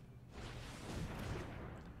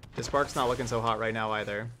 The Spark's not looking so hot right now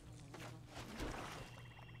either.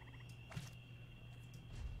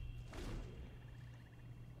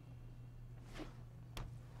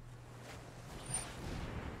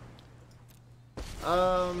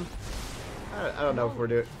 I don't know if we're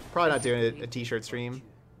doing, probably not doing a t-shirt stream.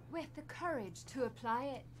 With the courage to apply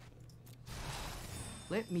it.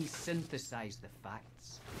 Let me synthesize the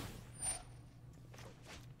facts.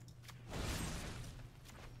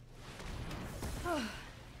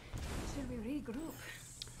 Should we regroup?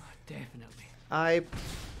 Definitely. I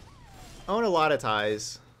own a lot of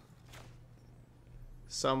ties.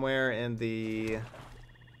 Somewhere in the...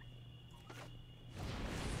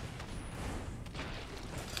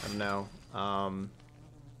 I don't know.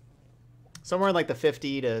 Somewhere in like the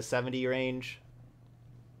 50 to 70 range.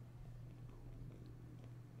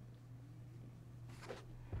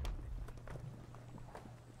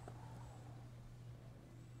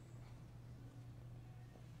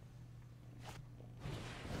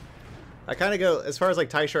 I kind of go, as far as like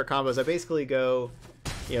tie shirt combos, I basically go,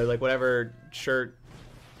 you know, like whatever shirt,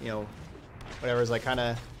 you know, whatever's like kind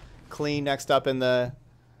of clean next up in the...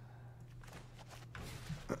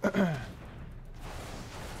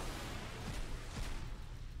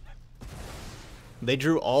 They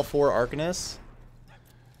drew all 4 Arcanists.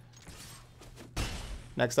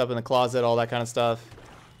 Next up in the closet, all that kind of stuff.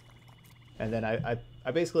 And then I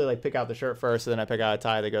basically like pick out the shirt first, and then I pick out a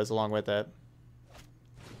tie that goes along with it.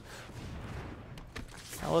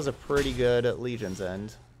 That was a pretty good Legion's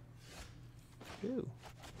End. Ooh.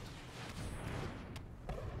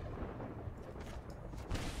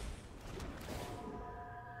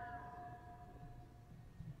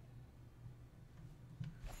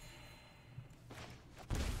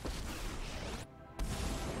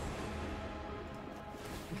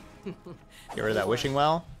 Get rid of that wishing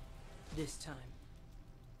well. This time.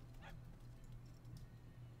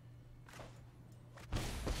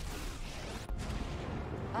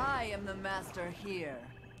 I am the master here.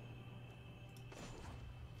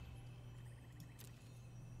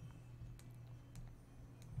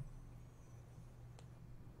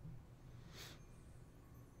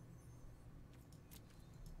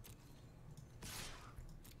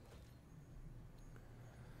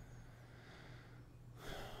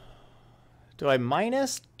 Do I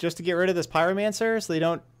minus just to get rid of this Pyromancer so they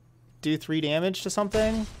don't do 3 damage to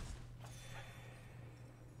something?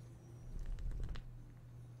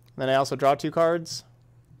 Then I also draw 2 cards.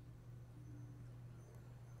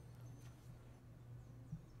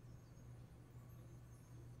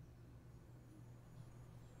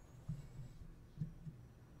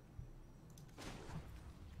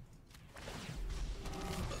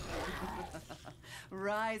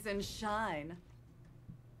 Rise and shine.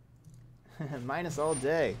 Minus all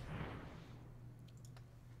day.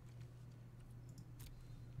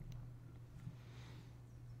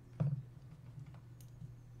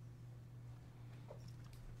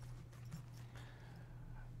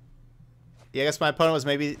 Yeah, I guess my opponent was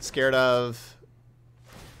maybe scared of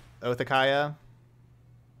Othakaya.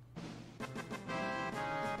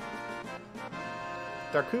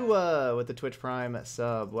 Darkua with the Twitch Prime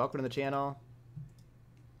sub. Welcome to the channel.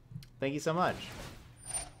 Thank you so much.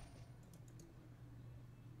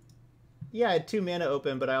 Yeah, I had 2 mana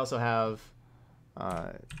open, but I also have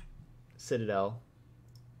Citadel.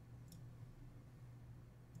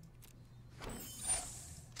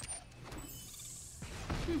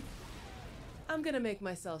 I'm gonna make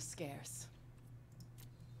myself scarce.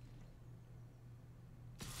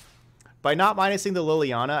 By not minusing the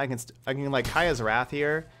Liliana, I can like Kaya's Wrath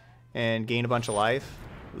here and gain a bunch of life.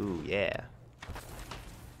 Ooh, yeah.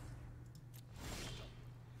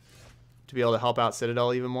 To be able to help out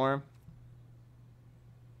Citadel even more.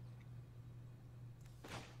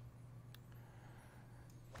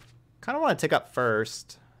 Kind of want to tick up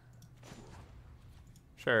first.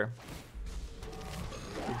 Sure.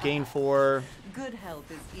 Gain 4. Good health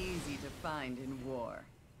is easy to find in war.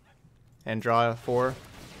 And draw 4.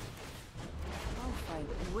 Oh,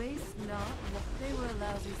 fight. Waste not. They were a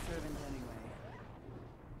lousy servant anyway.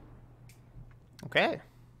 Okay.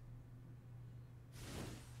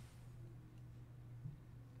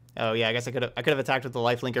 Oh yeah, I guess I could have attacked with the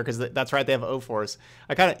life linker because that's right, they have O4s.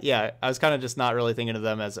 I was kind of just not really thinking of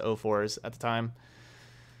them as O4s at the time.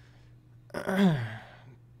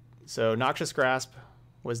 So Noxious Grasp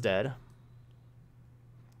was dead.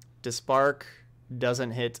 Disbark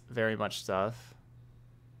doesn't hit very much stuff.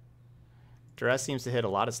 Duress seems to hit a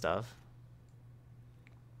lot of stuff.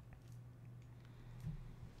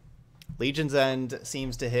 Legion's End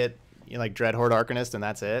seems to hit, you know, like Dreadhorde Arcanist, and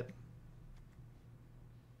that's it.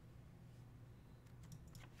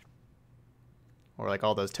 Or like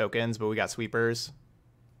all those tokens, but we got sweepers.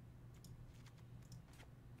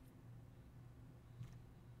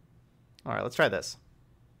 All right, let's try this.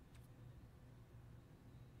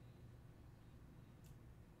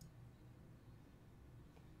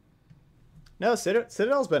 No,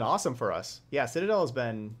 Citadel's been awesome for us. Yeah, Citadel has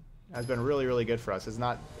been really, really good for us. It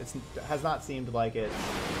has not seemed like it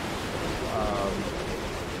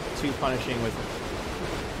too punishing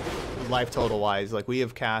with life total wise. Like we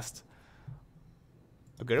have cast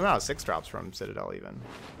a good amount of 6-drops from Citadel even.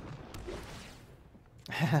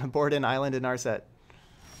 Borden Island in our set.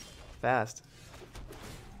 Fast.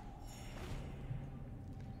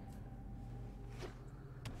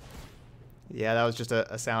 Yeah, that was just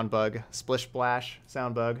a sound bug. Splish splash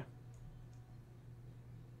sound bug.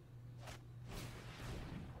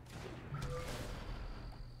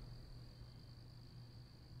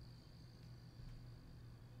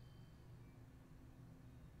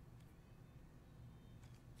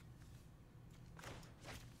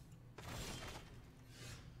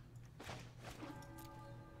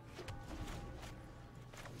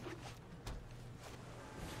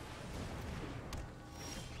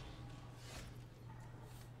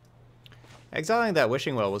 Exiling that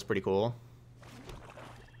Wishing Well was pretty cool.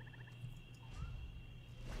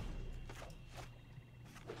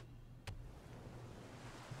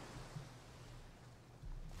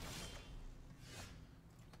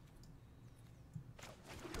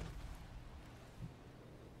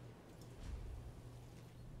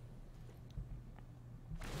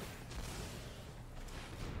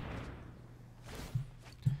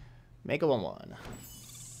 Make a 1/1.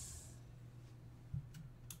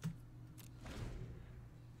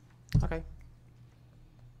 Okay.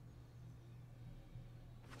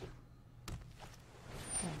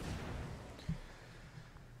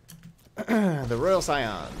 The Royal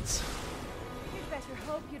Scions. We'd better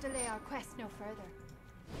hope you delay our quest no further.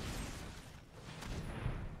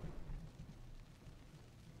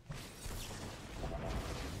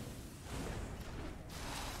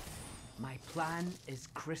 My plan is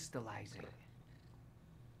crystallizing.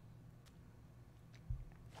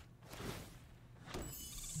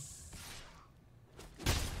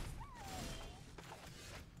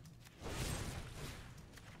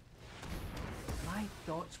 My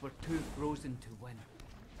thoughts were too frozen to win.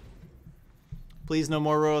 Please, no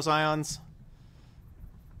more Royal Scions.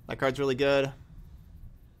 That card's really good.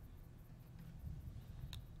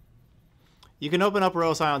 You can open up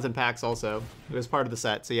Royal Scions in packs also. It was part of the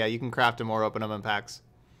set. So yeah, you can craft them or open them in packs.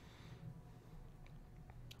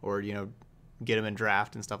 Or, you know, get them in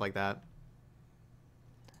draft and stuff like that.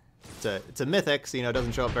 It's a mythic, so, you know, it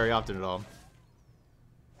doesn't show up very often at all.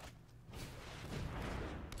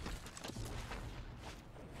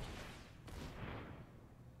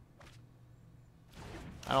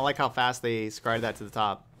 I don't like how fast they scryed that to the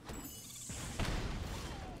top.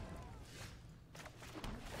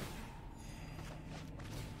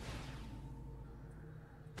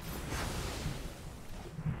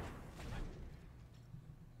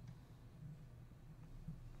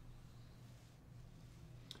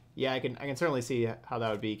 Yeah, I can certainly see how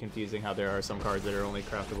that would be confusing, how there are some cards that are only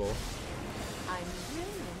craftable. I'm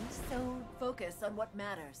brilliant, so focus on what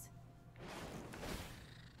matters.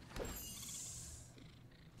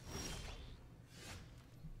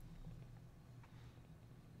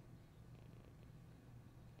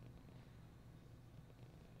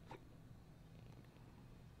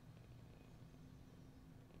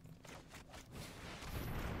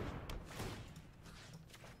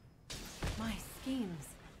 My schemes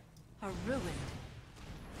are ruined.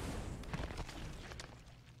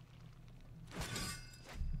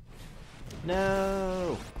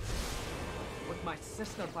 No! With my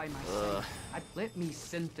sister by my side, let me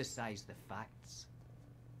synthesize the facts.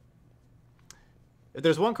 If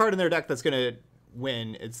there's one card in their deck that's gonna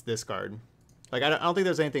win, it's this card. Like, I don't think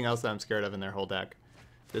there's anything else that I'm scared of in their whole deck.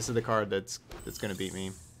 This is the card that's gonna beat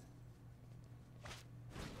me.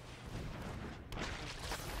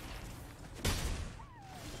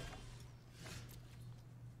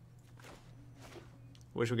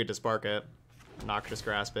 Wish we could just spark it. Noxious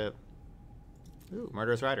Grasp it. Ooh,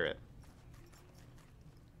 Murderous Rider it.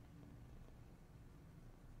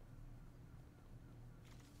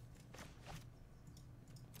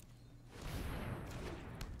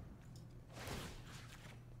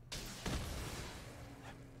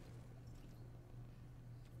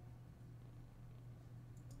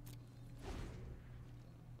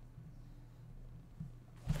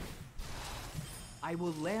 I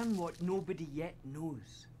will learn what nobody yet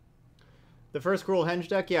knows. The first Cruel Henge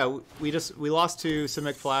deck, yeah, we lost to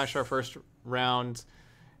Simic Flash our first round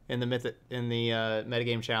in the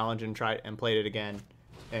metagame challenge and played it again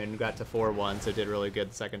and got to 4-1, so it did really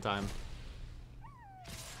good the second time.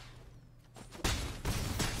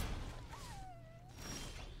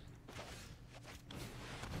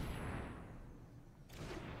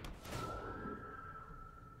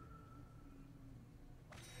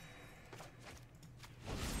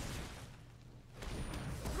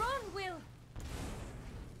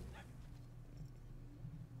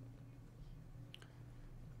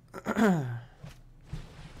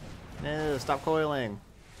 No, stop coiling.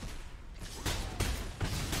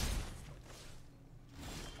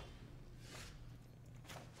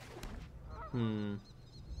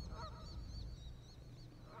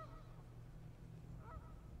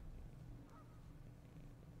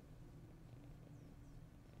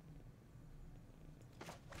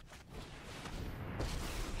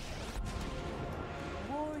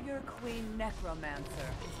 Warrior Queen Necromancer.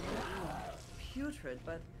 Putrid,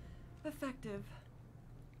 but effective.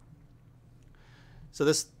 So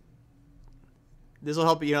this will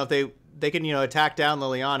help, you know, if they can, you know, attack down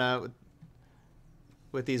Liliana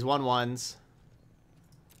with these 1/1s,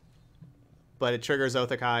 but it triggers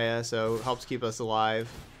Othakaya, so it helps keep us alive.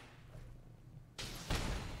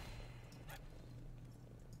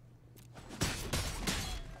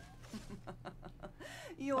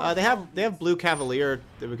 They have Blue Cavalier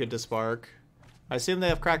that we could dispark. I assume they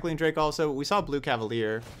have Crackling Drake also. We saw Blue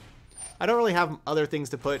Cavalier. I don't really have other things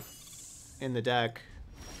to put in the deck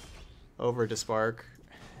over Dispark.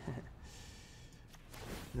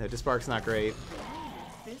 No, Dispark's not great.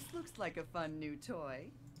 This looks like a fun new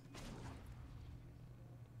toy.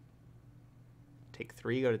 Take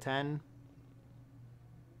 3, go to 10.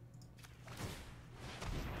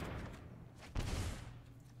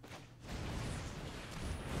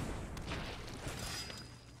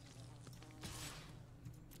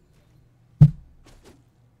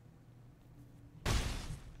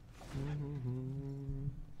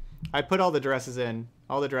 I put all the dresses in.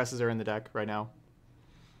 All the dresses are in the deck right now.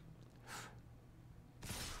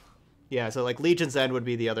 Yeah, so like Legion's End would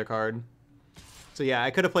be the other card. So yeah,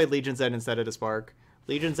 I could have played Legion's End instead of the Spark.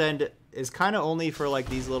 Legion's End is kind of only for like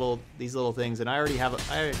these little things, and I already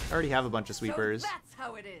have a bunch of sweepers. So that's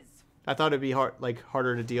how it is. I thought it'd be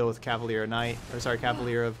harder to deal with Cavalier of Night, or sorry,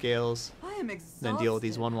 Cavalier of Gales, I am exhausted. than deal with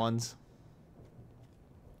these 1/1s.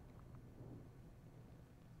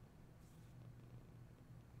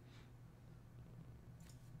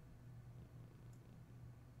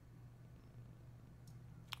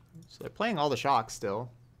 So they're playing all the shocks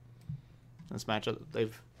still. This matchup,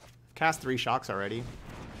 they've cast 3 shocks already.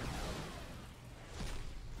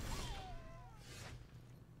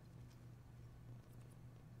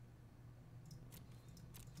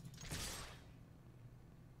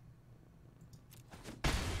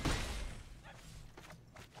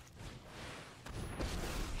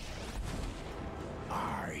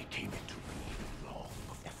 I came here to read along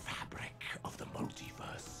of the fabric of the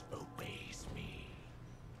multiverse obeys me.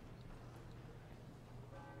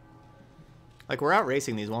 Like, we're out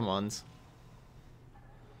racing these 1/1s.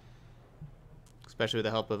 Especially with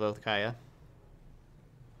the help of Othkaya.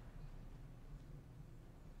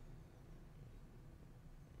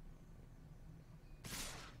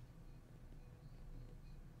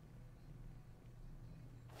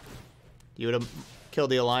 You would have killed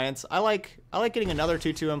the Alliance. I like getting another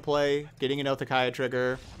 2/2 in play, getting an Othkaya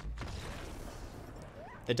trigger.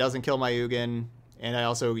 It doesn't kill my Ugin, and I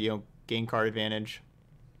also, gain card advantage.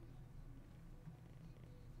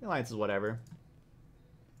 The Alliance is whatever.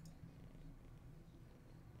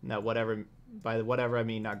 No, whatever. By the whatever, I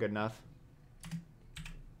mean not good enough.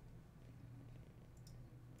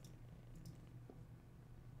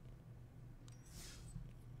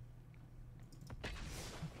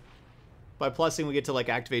 By plussing, we get to like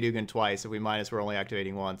activate Ugin twice. If we minus, we're only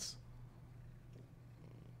activating once.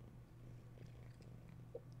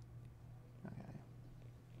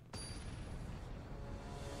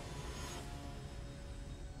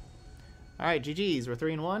 All right, GG's. We're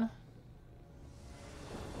 3-1.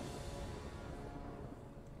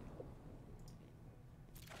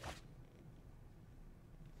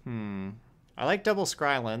 I like double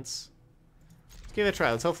Skrylance. Let's give it a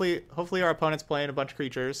try. Let's hopefully our opponent's playing a bunch of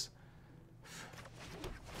creatures.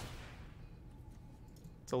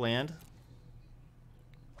 It's a land.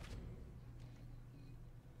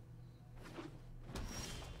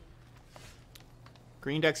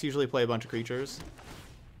 Green decks usually play a bunch of creatures.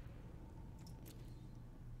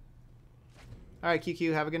 All right,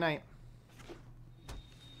 QQ, have a good night.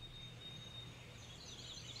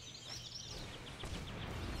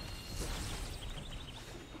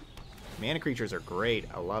 Mana creatures are great.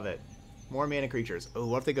 I love it. More mana creatures. Oh,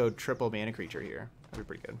 what if they go triple mana creature here? That'd be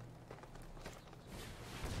pretty good.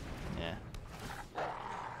 Yeah.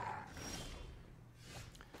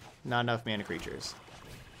 Not enough mana creatures.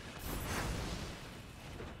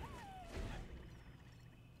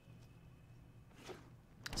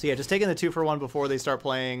 So yeah, just taking the 2-for-1 before they start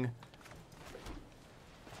playing.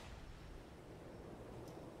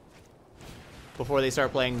 Before they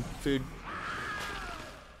start playing food.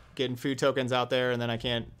 Getting food tokens out there, and then I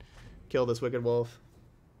can't kill this Wicked Wolf.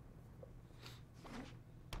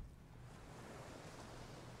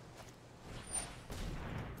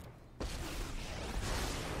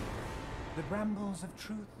 The brambles of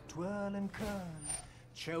truth twirl and curl,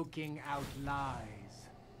 choking out lies.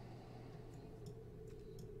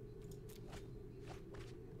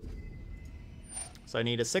 So I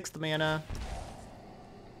need a 6th mana.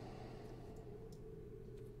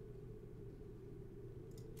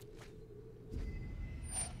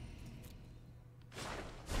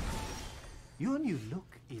 Your new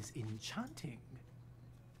look is enchanting.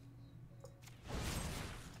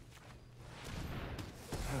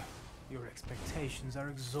 Your expectations are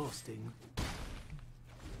exhausting.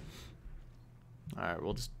 Alright,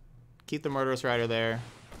 we'll just keep the Murderous Rider there.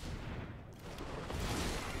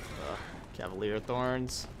 Cavalier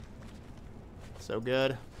Thorns. So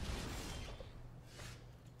good.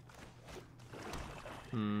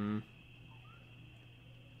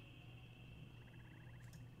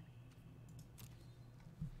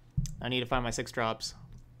 I need to find my 6 drops.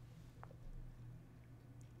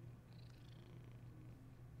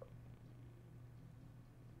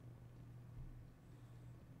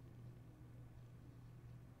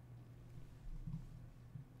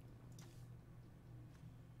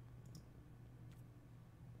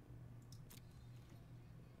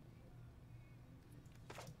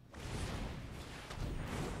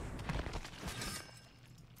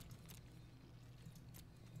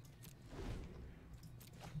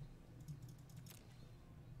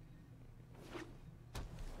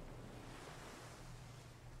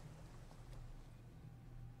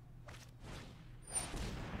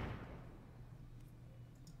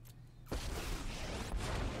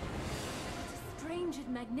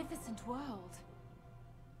 enchanted, magnificent world.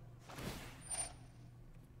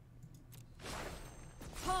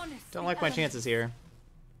 Harness Don't the like my elements. chances here.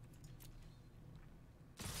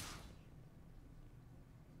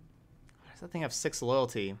 Why does that thing have 6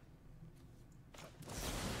 loyalty?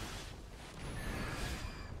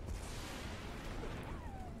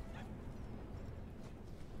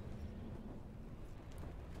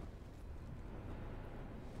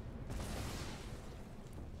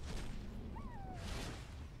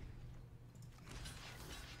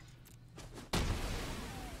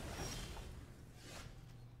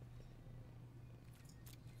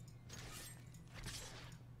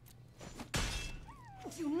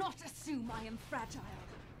 Do not assume I am fragile.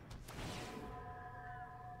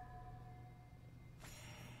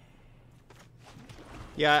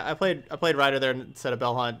 Yeah, I played Rider there instead of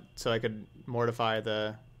Bell Hunt so I could mortify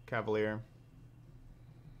the Cavalier.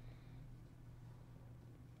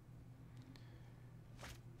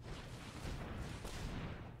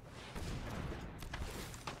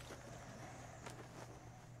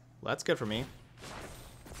 Well, that's good for me.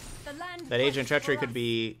 The land That Agent waits Treachery for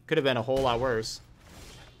us. could have been a whole lot worse.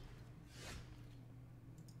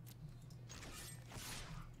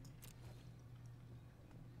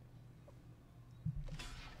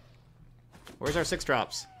 Where's our 6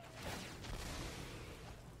 drops?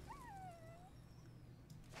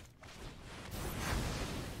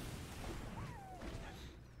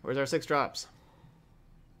 Where's our 6 drops?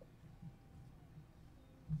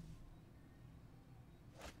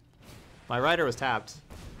 My Rider was tapped.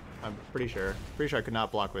 I'm pretty sure. Pretty sure I could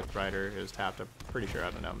not block with Rider. It was tapped. I'm pretty sure.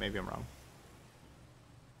 I don't know. Maybe I'm wrong.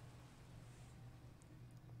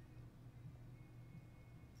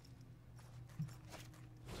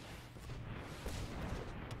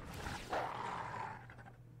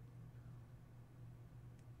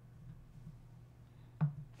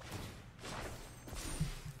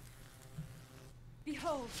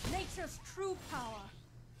 Behold, nature's true power.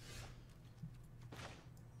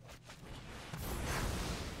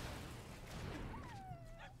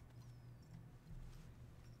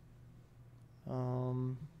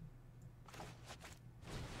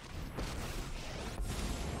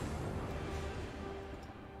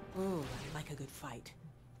 Ooh, I like a good fight.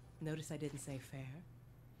 Notice I didn't say fair.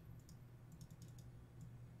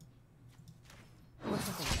 What's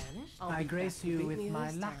up, vanished? I grace you with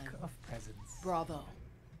my lack of presence. Bravo.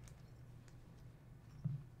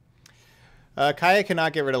 Kaya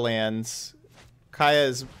cannot get rid of lands.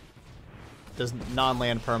 Kaya does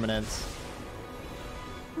non-land permanents.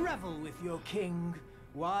 Revel with your king,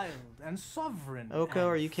 wild and sovereign. Oko,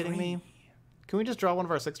 are you kidding me? Can we just draw one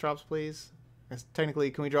of our 6 drops, please? Technically,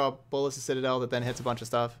 can we draw Bolus of Citadel that then hits a bunch of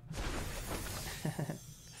stuff?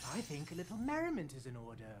 I think a little merriment is in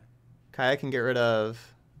order. Kaya can get rid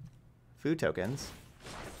of food tokens.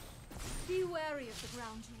 Be wary of the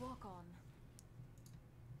ground you walk on.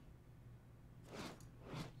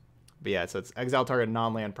 But yeah, so it's exile target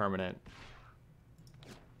non-land permanent.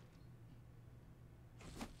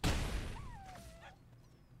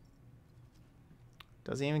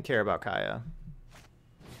 Doesn't even care about Kaya.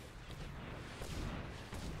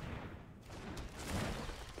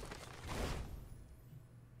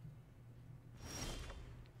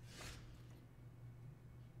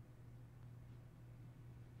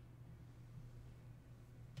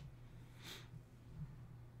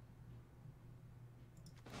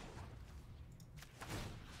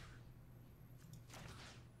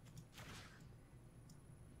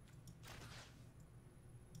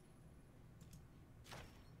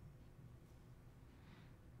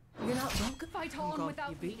 You're not broken. Fight on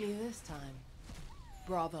without You beat me this time.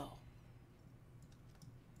 Bravo.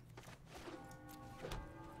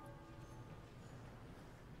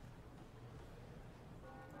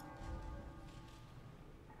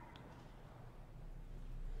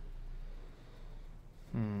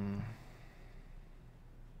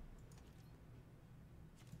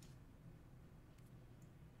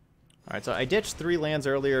 Alright, so I ditched 3 lands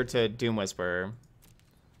earlier to Doom Whisperer.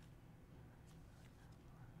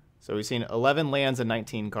 So we've seen 11 lands and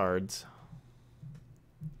 19 cards.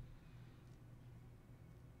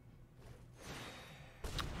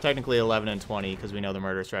 Technically 11 and 20 because we know the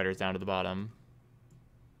Murder Strider's down to the bottom.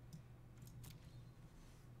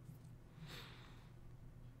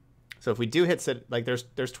 So if we do hit, like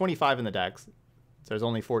there's 25 in the decks. So there's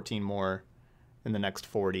only 14 more in the next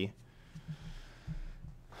 40.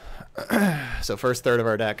 So first third of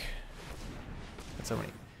our deck. That's so many.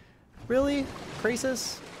 Really?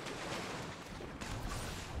 Krasis?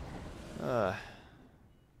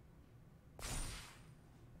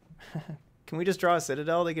 Can we just draw a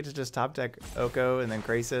Citadel? They get to just top deck Oko and then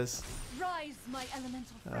Krasis. Rise Rise, my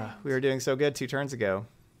elemental friend. We were doing so good 2 turns ago.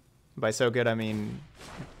 By so good, I mean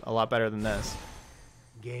a lot better than this.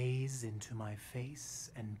 Gaze into my face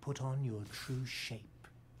and put on your true shape.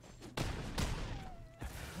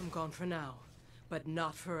 I'm gone for now, but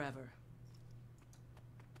not forever.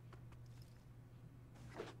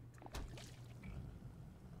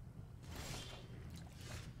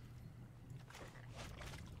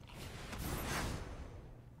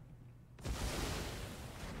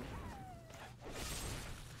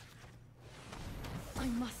 I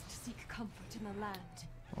must seek comfort in the land.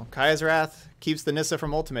 Well, Kaya's Wrath keeps the Nissa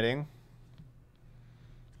from ultimating.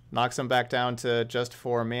 Knocks them back down to just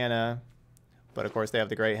 4 mana. But of course they have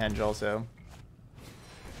the Great Henge also.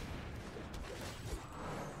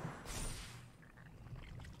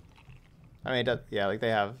 I mean, yeah, like they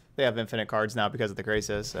have infinite cards now because of the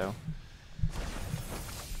Graces, so.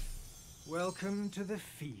 Welcome to the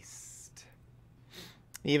feast.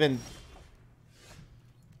 Even.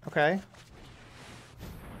 Okay.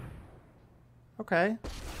 Okay.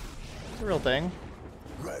 It's a real thing.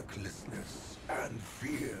 Recklessness and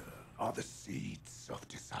fear are the seeds of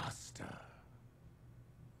disaster.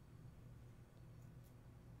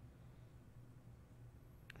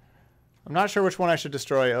 I'm not sure which one I should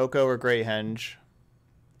destroy, Oko or Great Henge.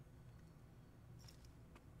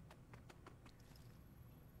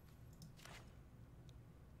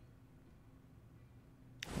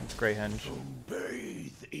 It's Great Henge.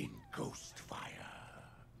 Bathe in ghost fire.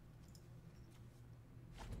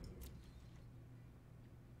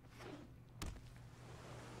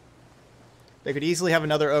 They could easily have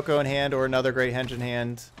another Oko in hand or another Great Henge in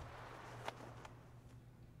hand.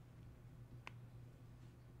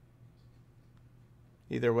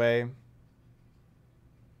 Either way.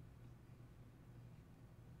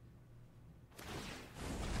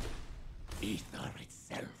 Ether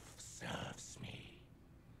itself serves me.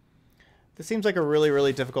 This seems like a really,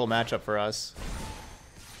 really difficult matchup for us.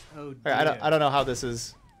 Oh, I dear. don't know how this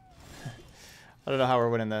is. I don't know how we're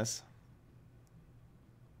winning this.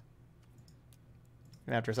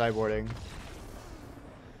 And after sideboarding.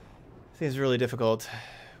 Seems really difficult.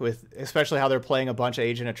 With especially how they're playing a bunch of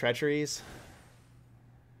Agent of Treacheries.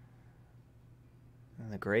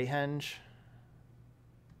 And the Great Henge.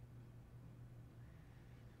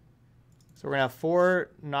 So we're going to have 4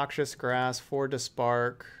 Noxious Grass, 4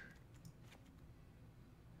 Despark.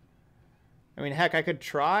 I mean, heck, I could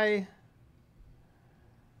try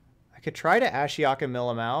to Ashiok and mill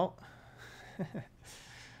him out.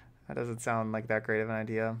 That doesn't sound like that great of an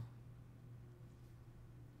idea.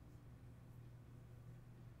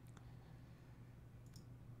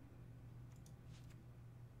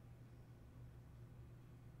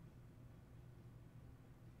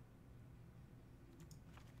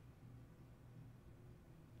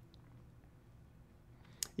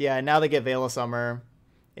 Yeah, and now they get Veil of Summer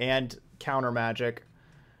and counter magic.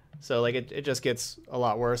 So like it just gets a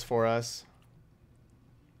lot worse for us.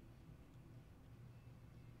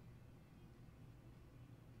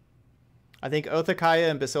 I think Oathakaya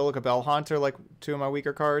and Basilica Bellhaunt are like 2 of my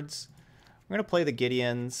weaker cards. I'm going to play the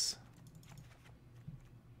Gideons.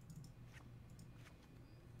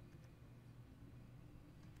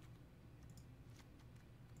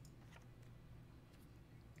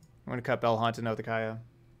 I'm going to cut Bellhaunt and Oathakaya.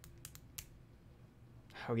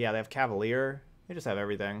 Oh yeah, they have Cavalier. They just have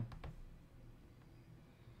everything.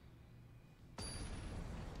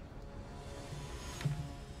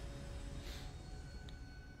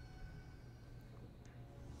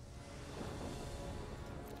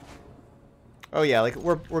 Oh yeah, like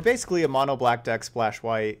we're basically a mono black deck splash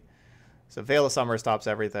white. So Veil of Summer stops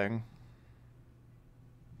everything.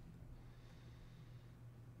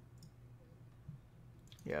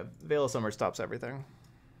 Yeah, Veil of Summer stops everything.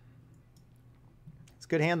 It's a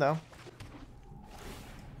good hand though.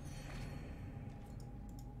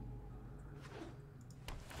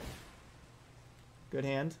 Good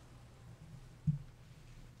hand.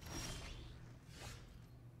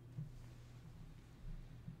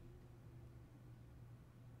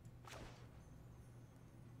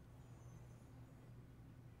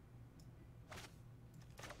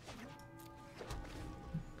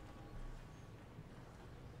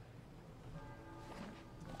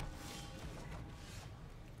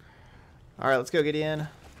 All right, let's go, Gideon.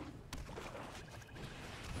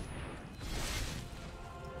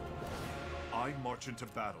 I march into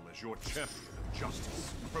battle as your champion of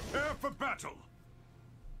justice. Prepare for battle!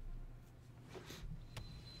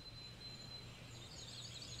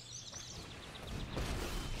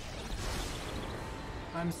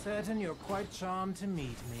 I'm certain you're quite charmed to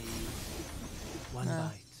meet me. One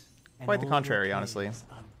bite. and Quite the all contrary, your honestly. pains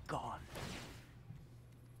are gone.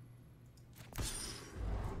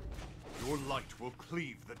 light will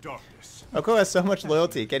cleave the darkness. Oko has so much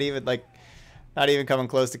loyalty. Can't even, like, not even coming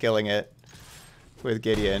close to killing it with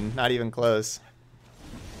Gideon. Not even close.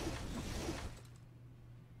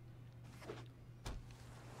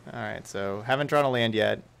 Alright, so haven't drawn a land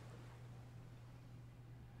yet.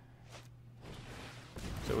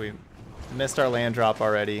 So we missed our land drop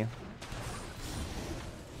already.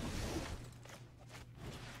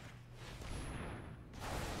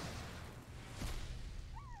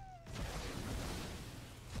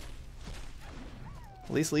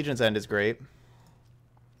 At least Legion's End is great.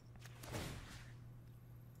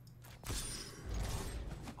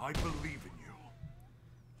 I believe in you.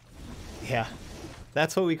 Yeah,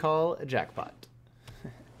 that's what we call a jackpot.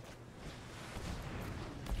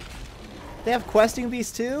 They have questing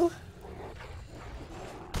beasts too?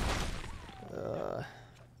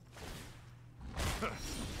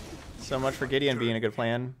 So much for Gideon being a good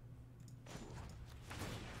plan.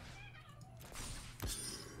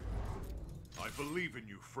 I believe in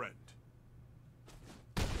you, friend.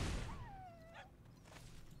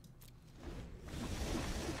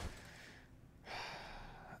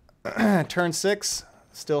 Turn 6,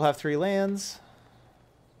 still have 3 lands.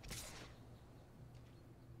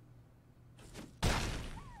 My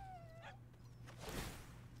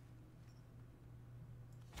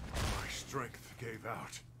strength gave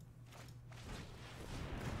out.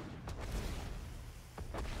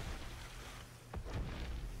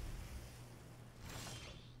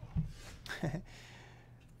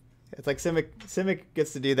 It's like Simic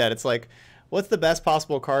gets to do that. It's like, what's the best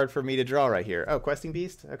possible card for me to draw right here? Oh, Questing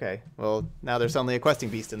Beast? Okay. Well, now there's suddenly a Questing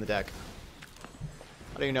Beast in the deck.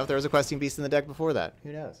 I don't even know if there was a Questing Beast in the deck before that.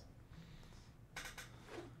 Who knows?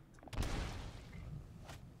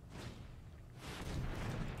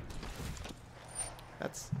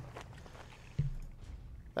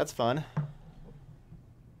 That's fun.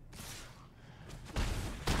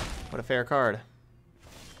 What a fair card.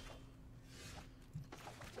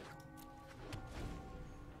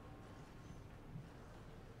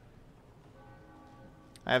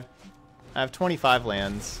 I have 25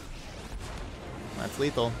 lands. That's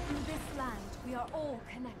lethal. In this land, we are all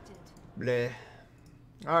connected. Bleh.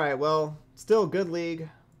 Alright, well, still good league.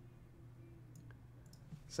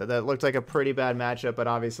 So that looked like a pretty bad matchup, but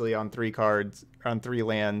obviously on 3 cards, on 3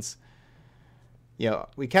 lands. You know,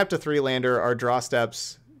 we kept a 3-lander. Our draw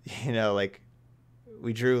steps, you know, like,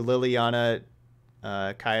 we drew Liliana,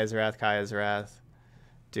 Kaya's Wrath,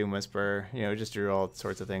 Doom Whisper. You know, just drew all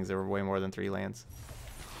sorts of things. There were way more than 3 lands.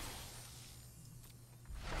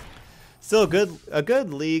 Still a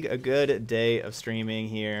good league, a good day of streaming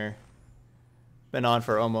here. Been on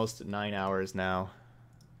for almost 9 hours now.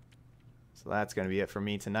 So that's going to be it for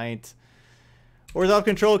me tonight. Orzhov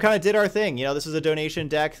Control kind of did our thing. You know, this was a donation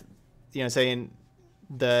deck. You know, saying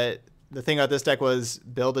the thing about this deck was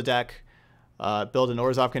build a deck, build an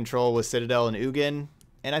Orzhov Control with Citadel and Ugin.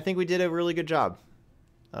 And I think we did a really good job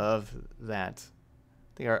of that.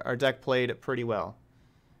 I think our deck played pretty well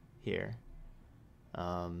here.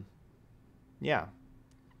 Yeah.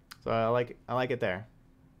 So I like it there.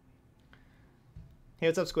 Hey,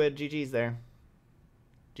 what's up, Squid? GG's there.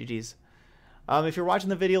 GG's. If you're watching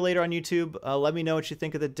the video later on YouTube, let me know what you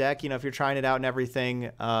think of the deck. You know, if you're trying it out and everything,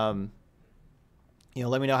 you know,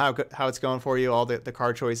 let me know how it's going for you, all the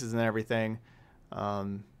card choices and everything.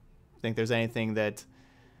 Think there's anything that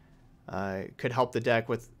could help the deck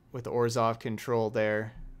with Orzhov Control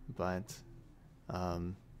there, but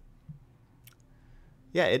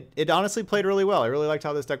yeah, it honestly played really well. I really liked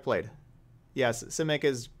how this deck played. Yes, Simic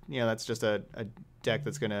is, you know, that's just a deck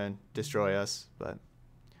that's going to destroy us, but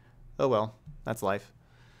oh well, that's life.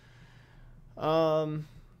 Yeah,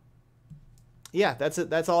 that's it.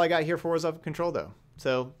 That's all I got here for Orzhov Control, though.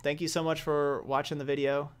 So thank you so much for watching the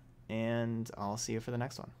video, and I'll see you for the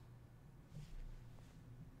next one.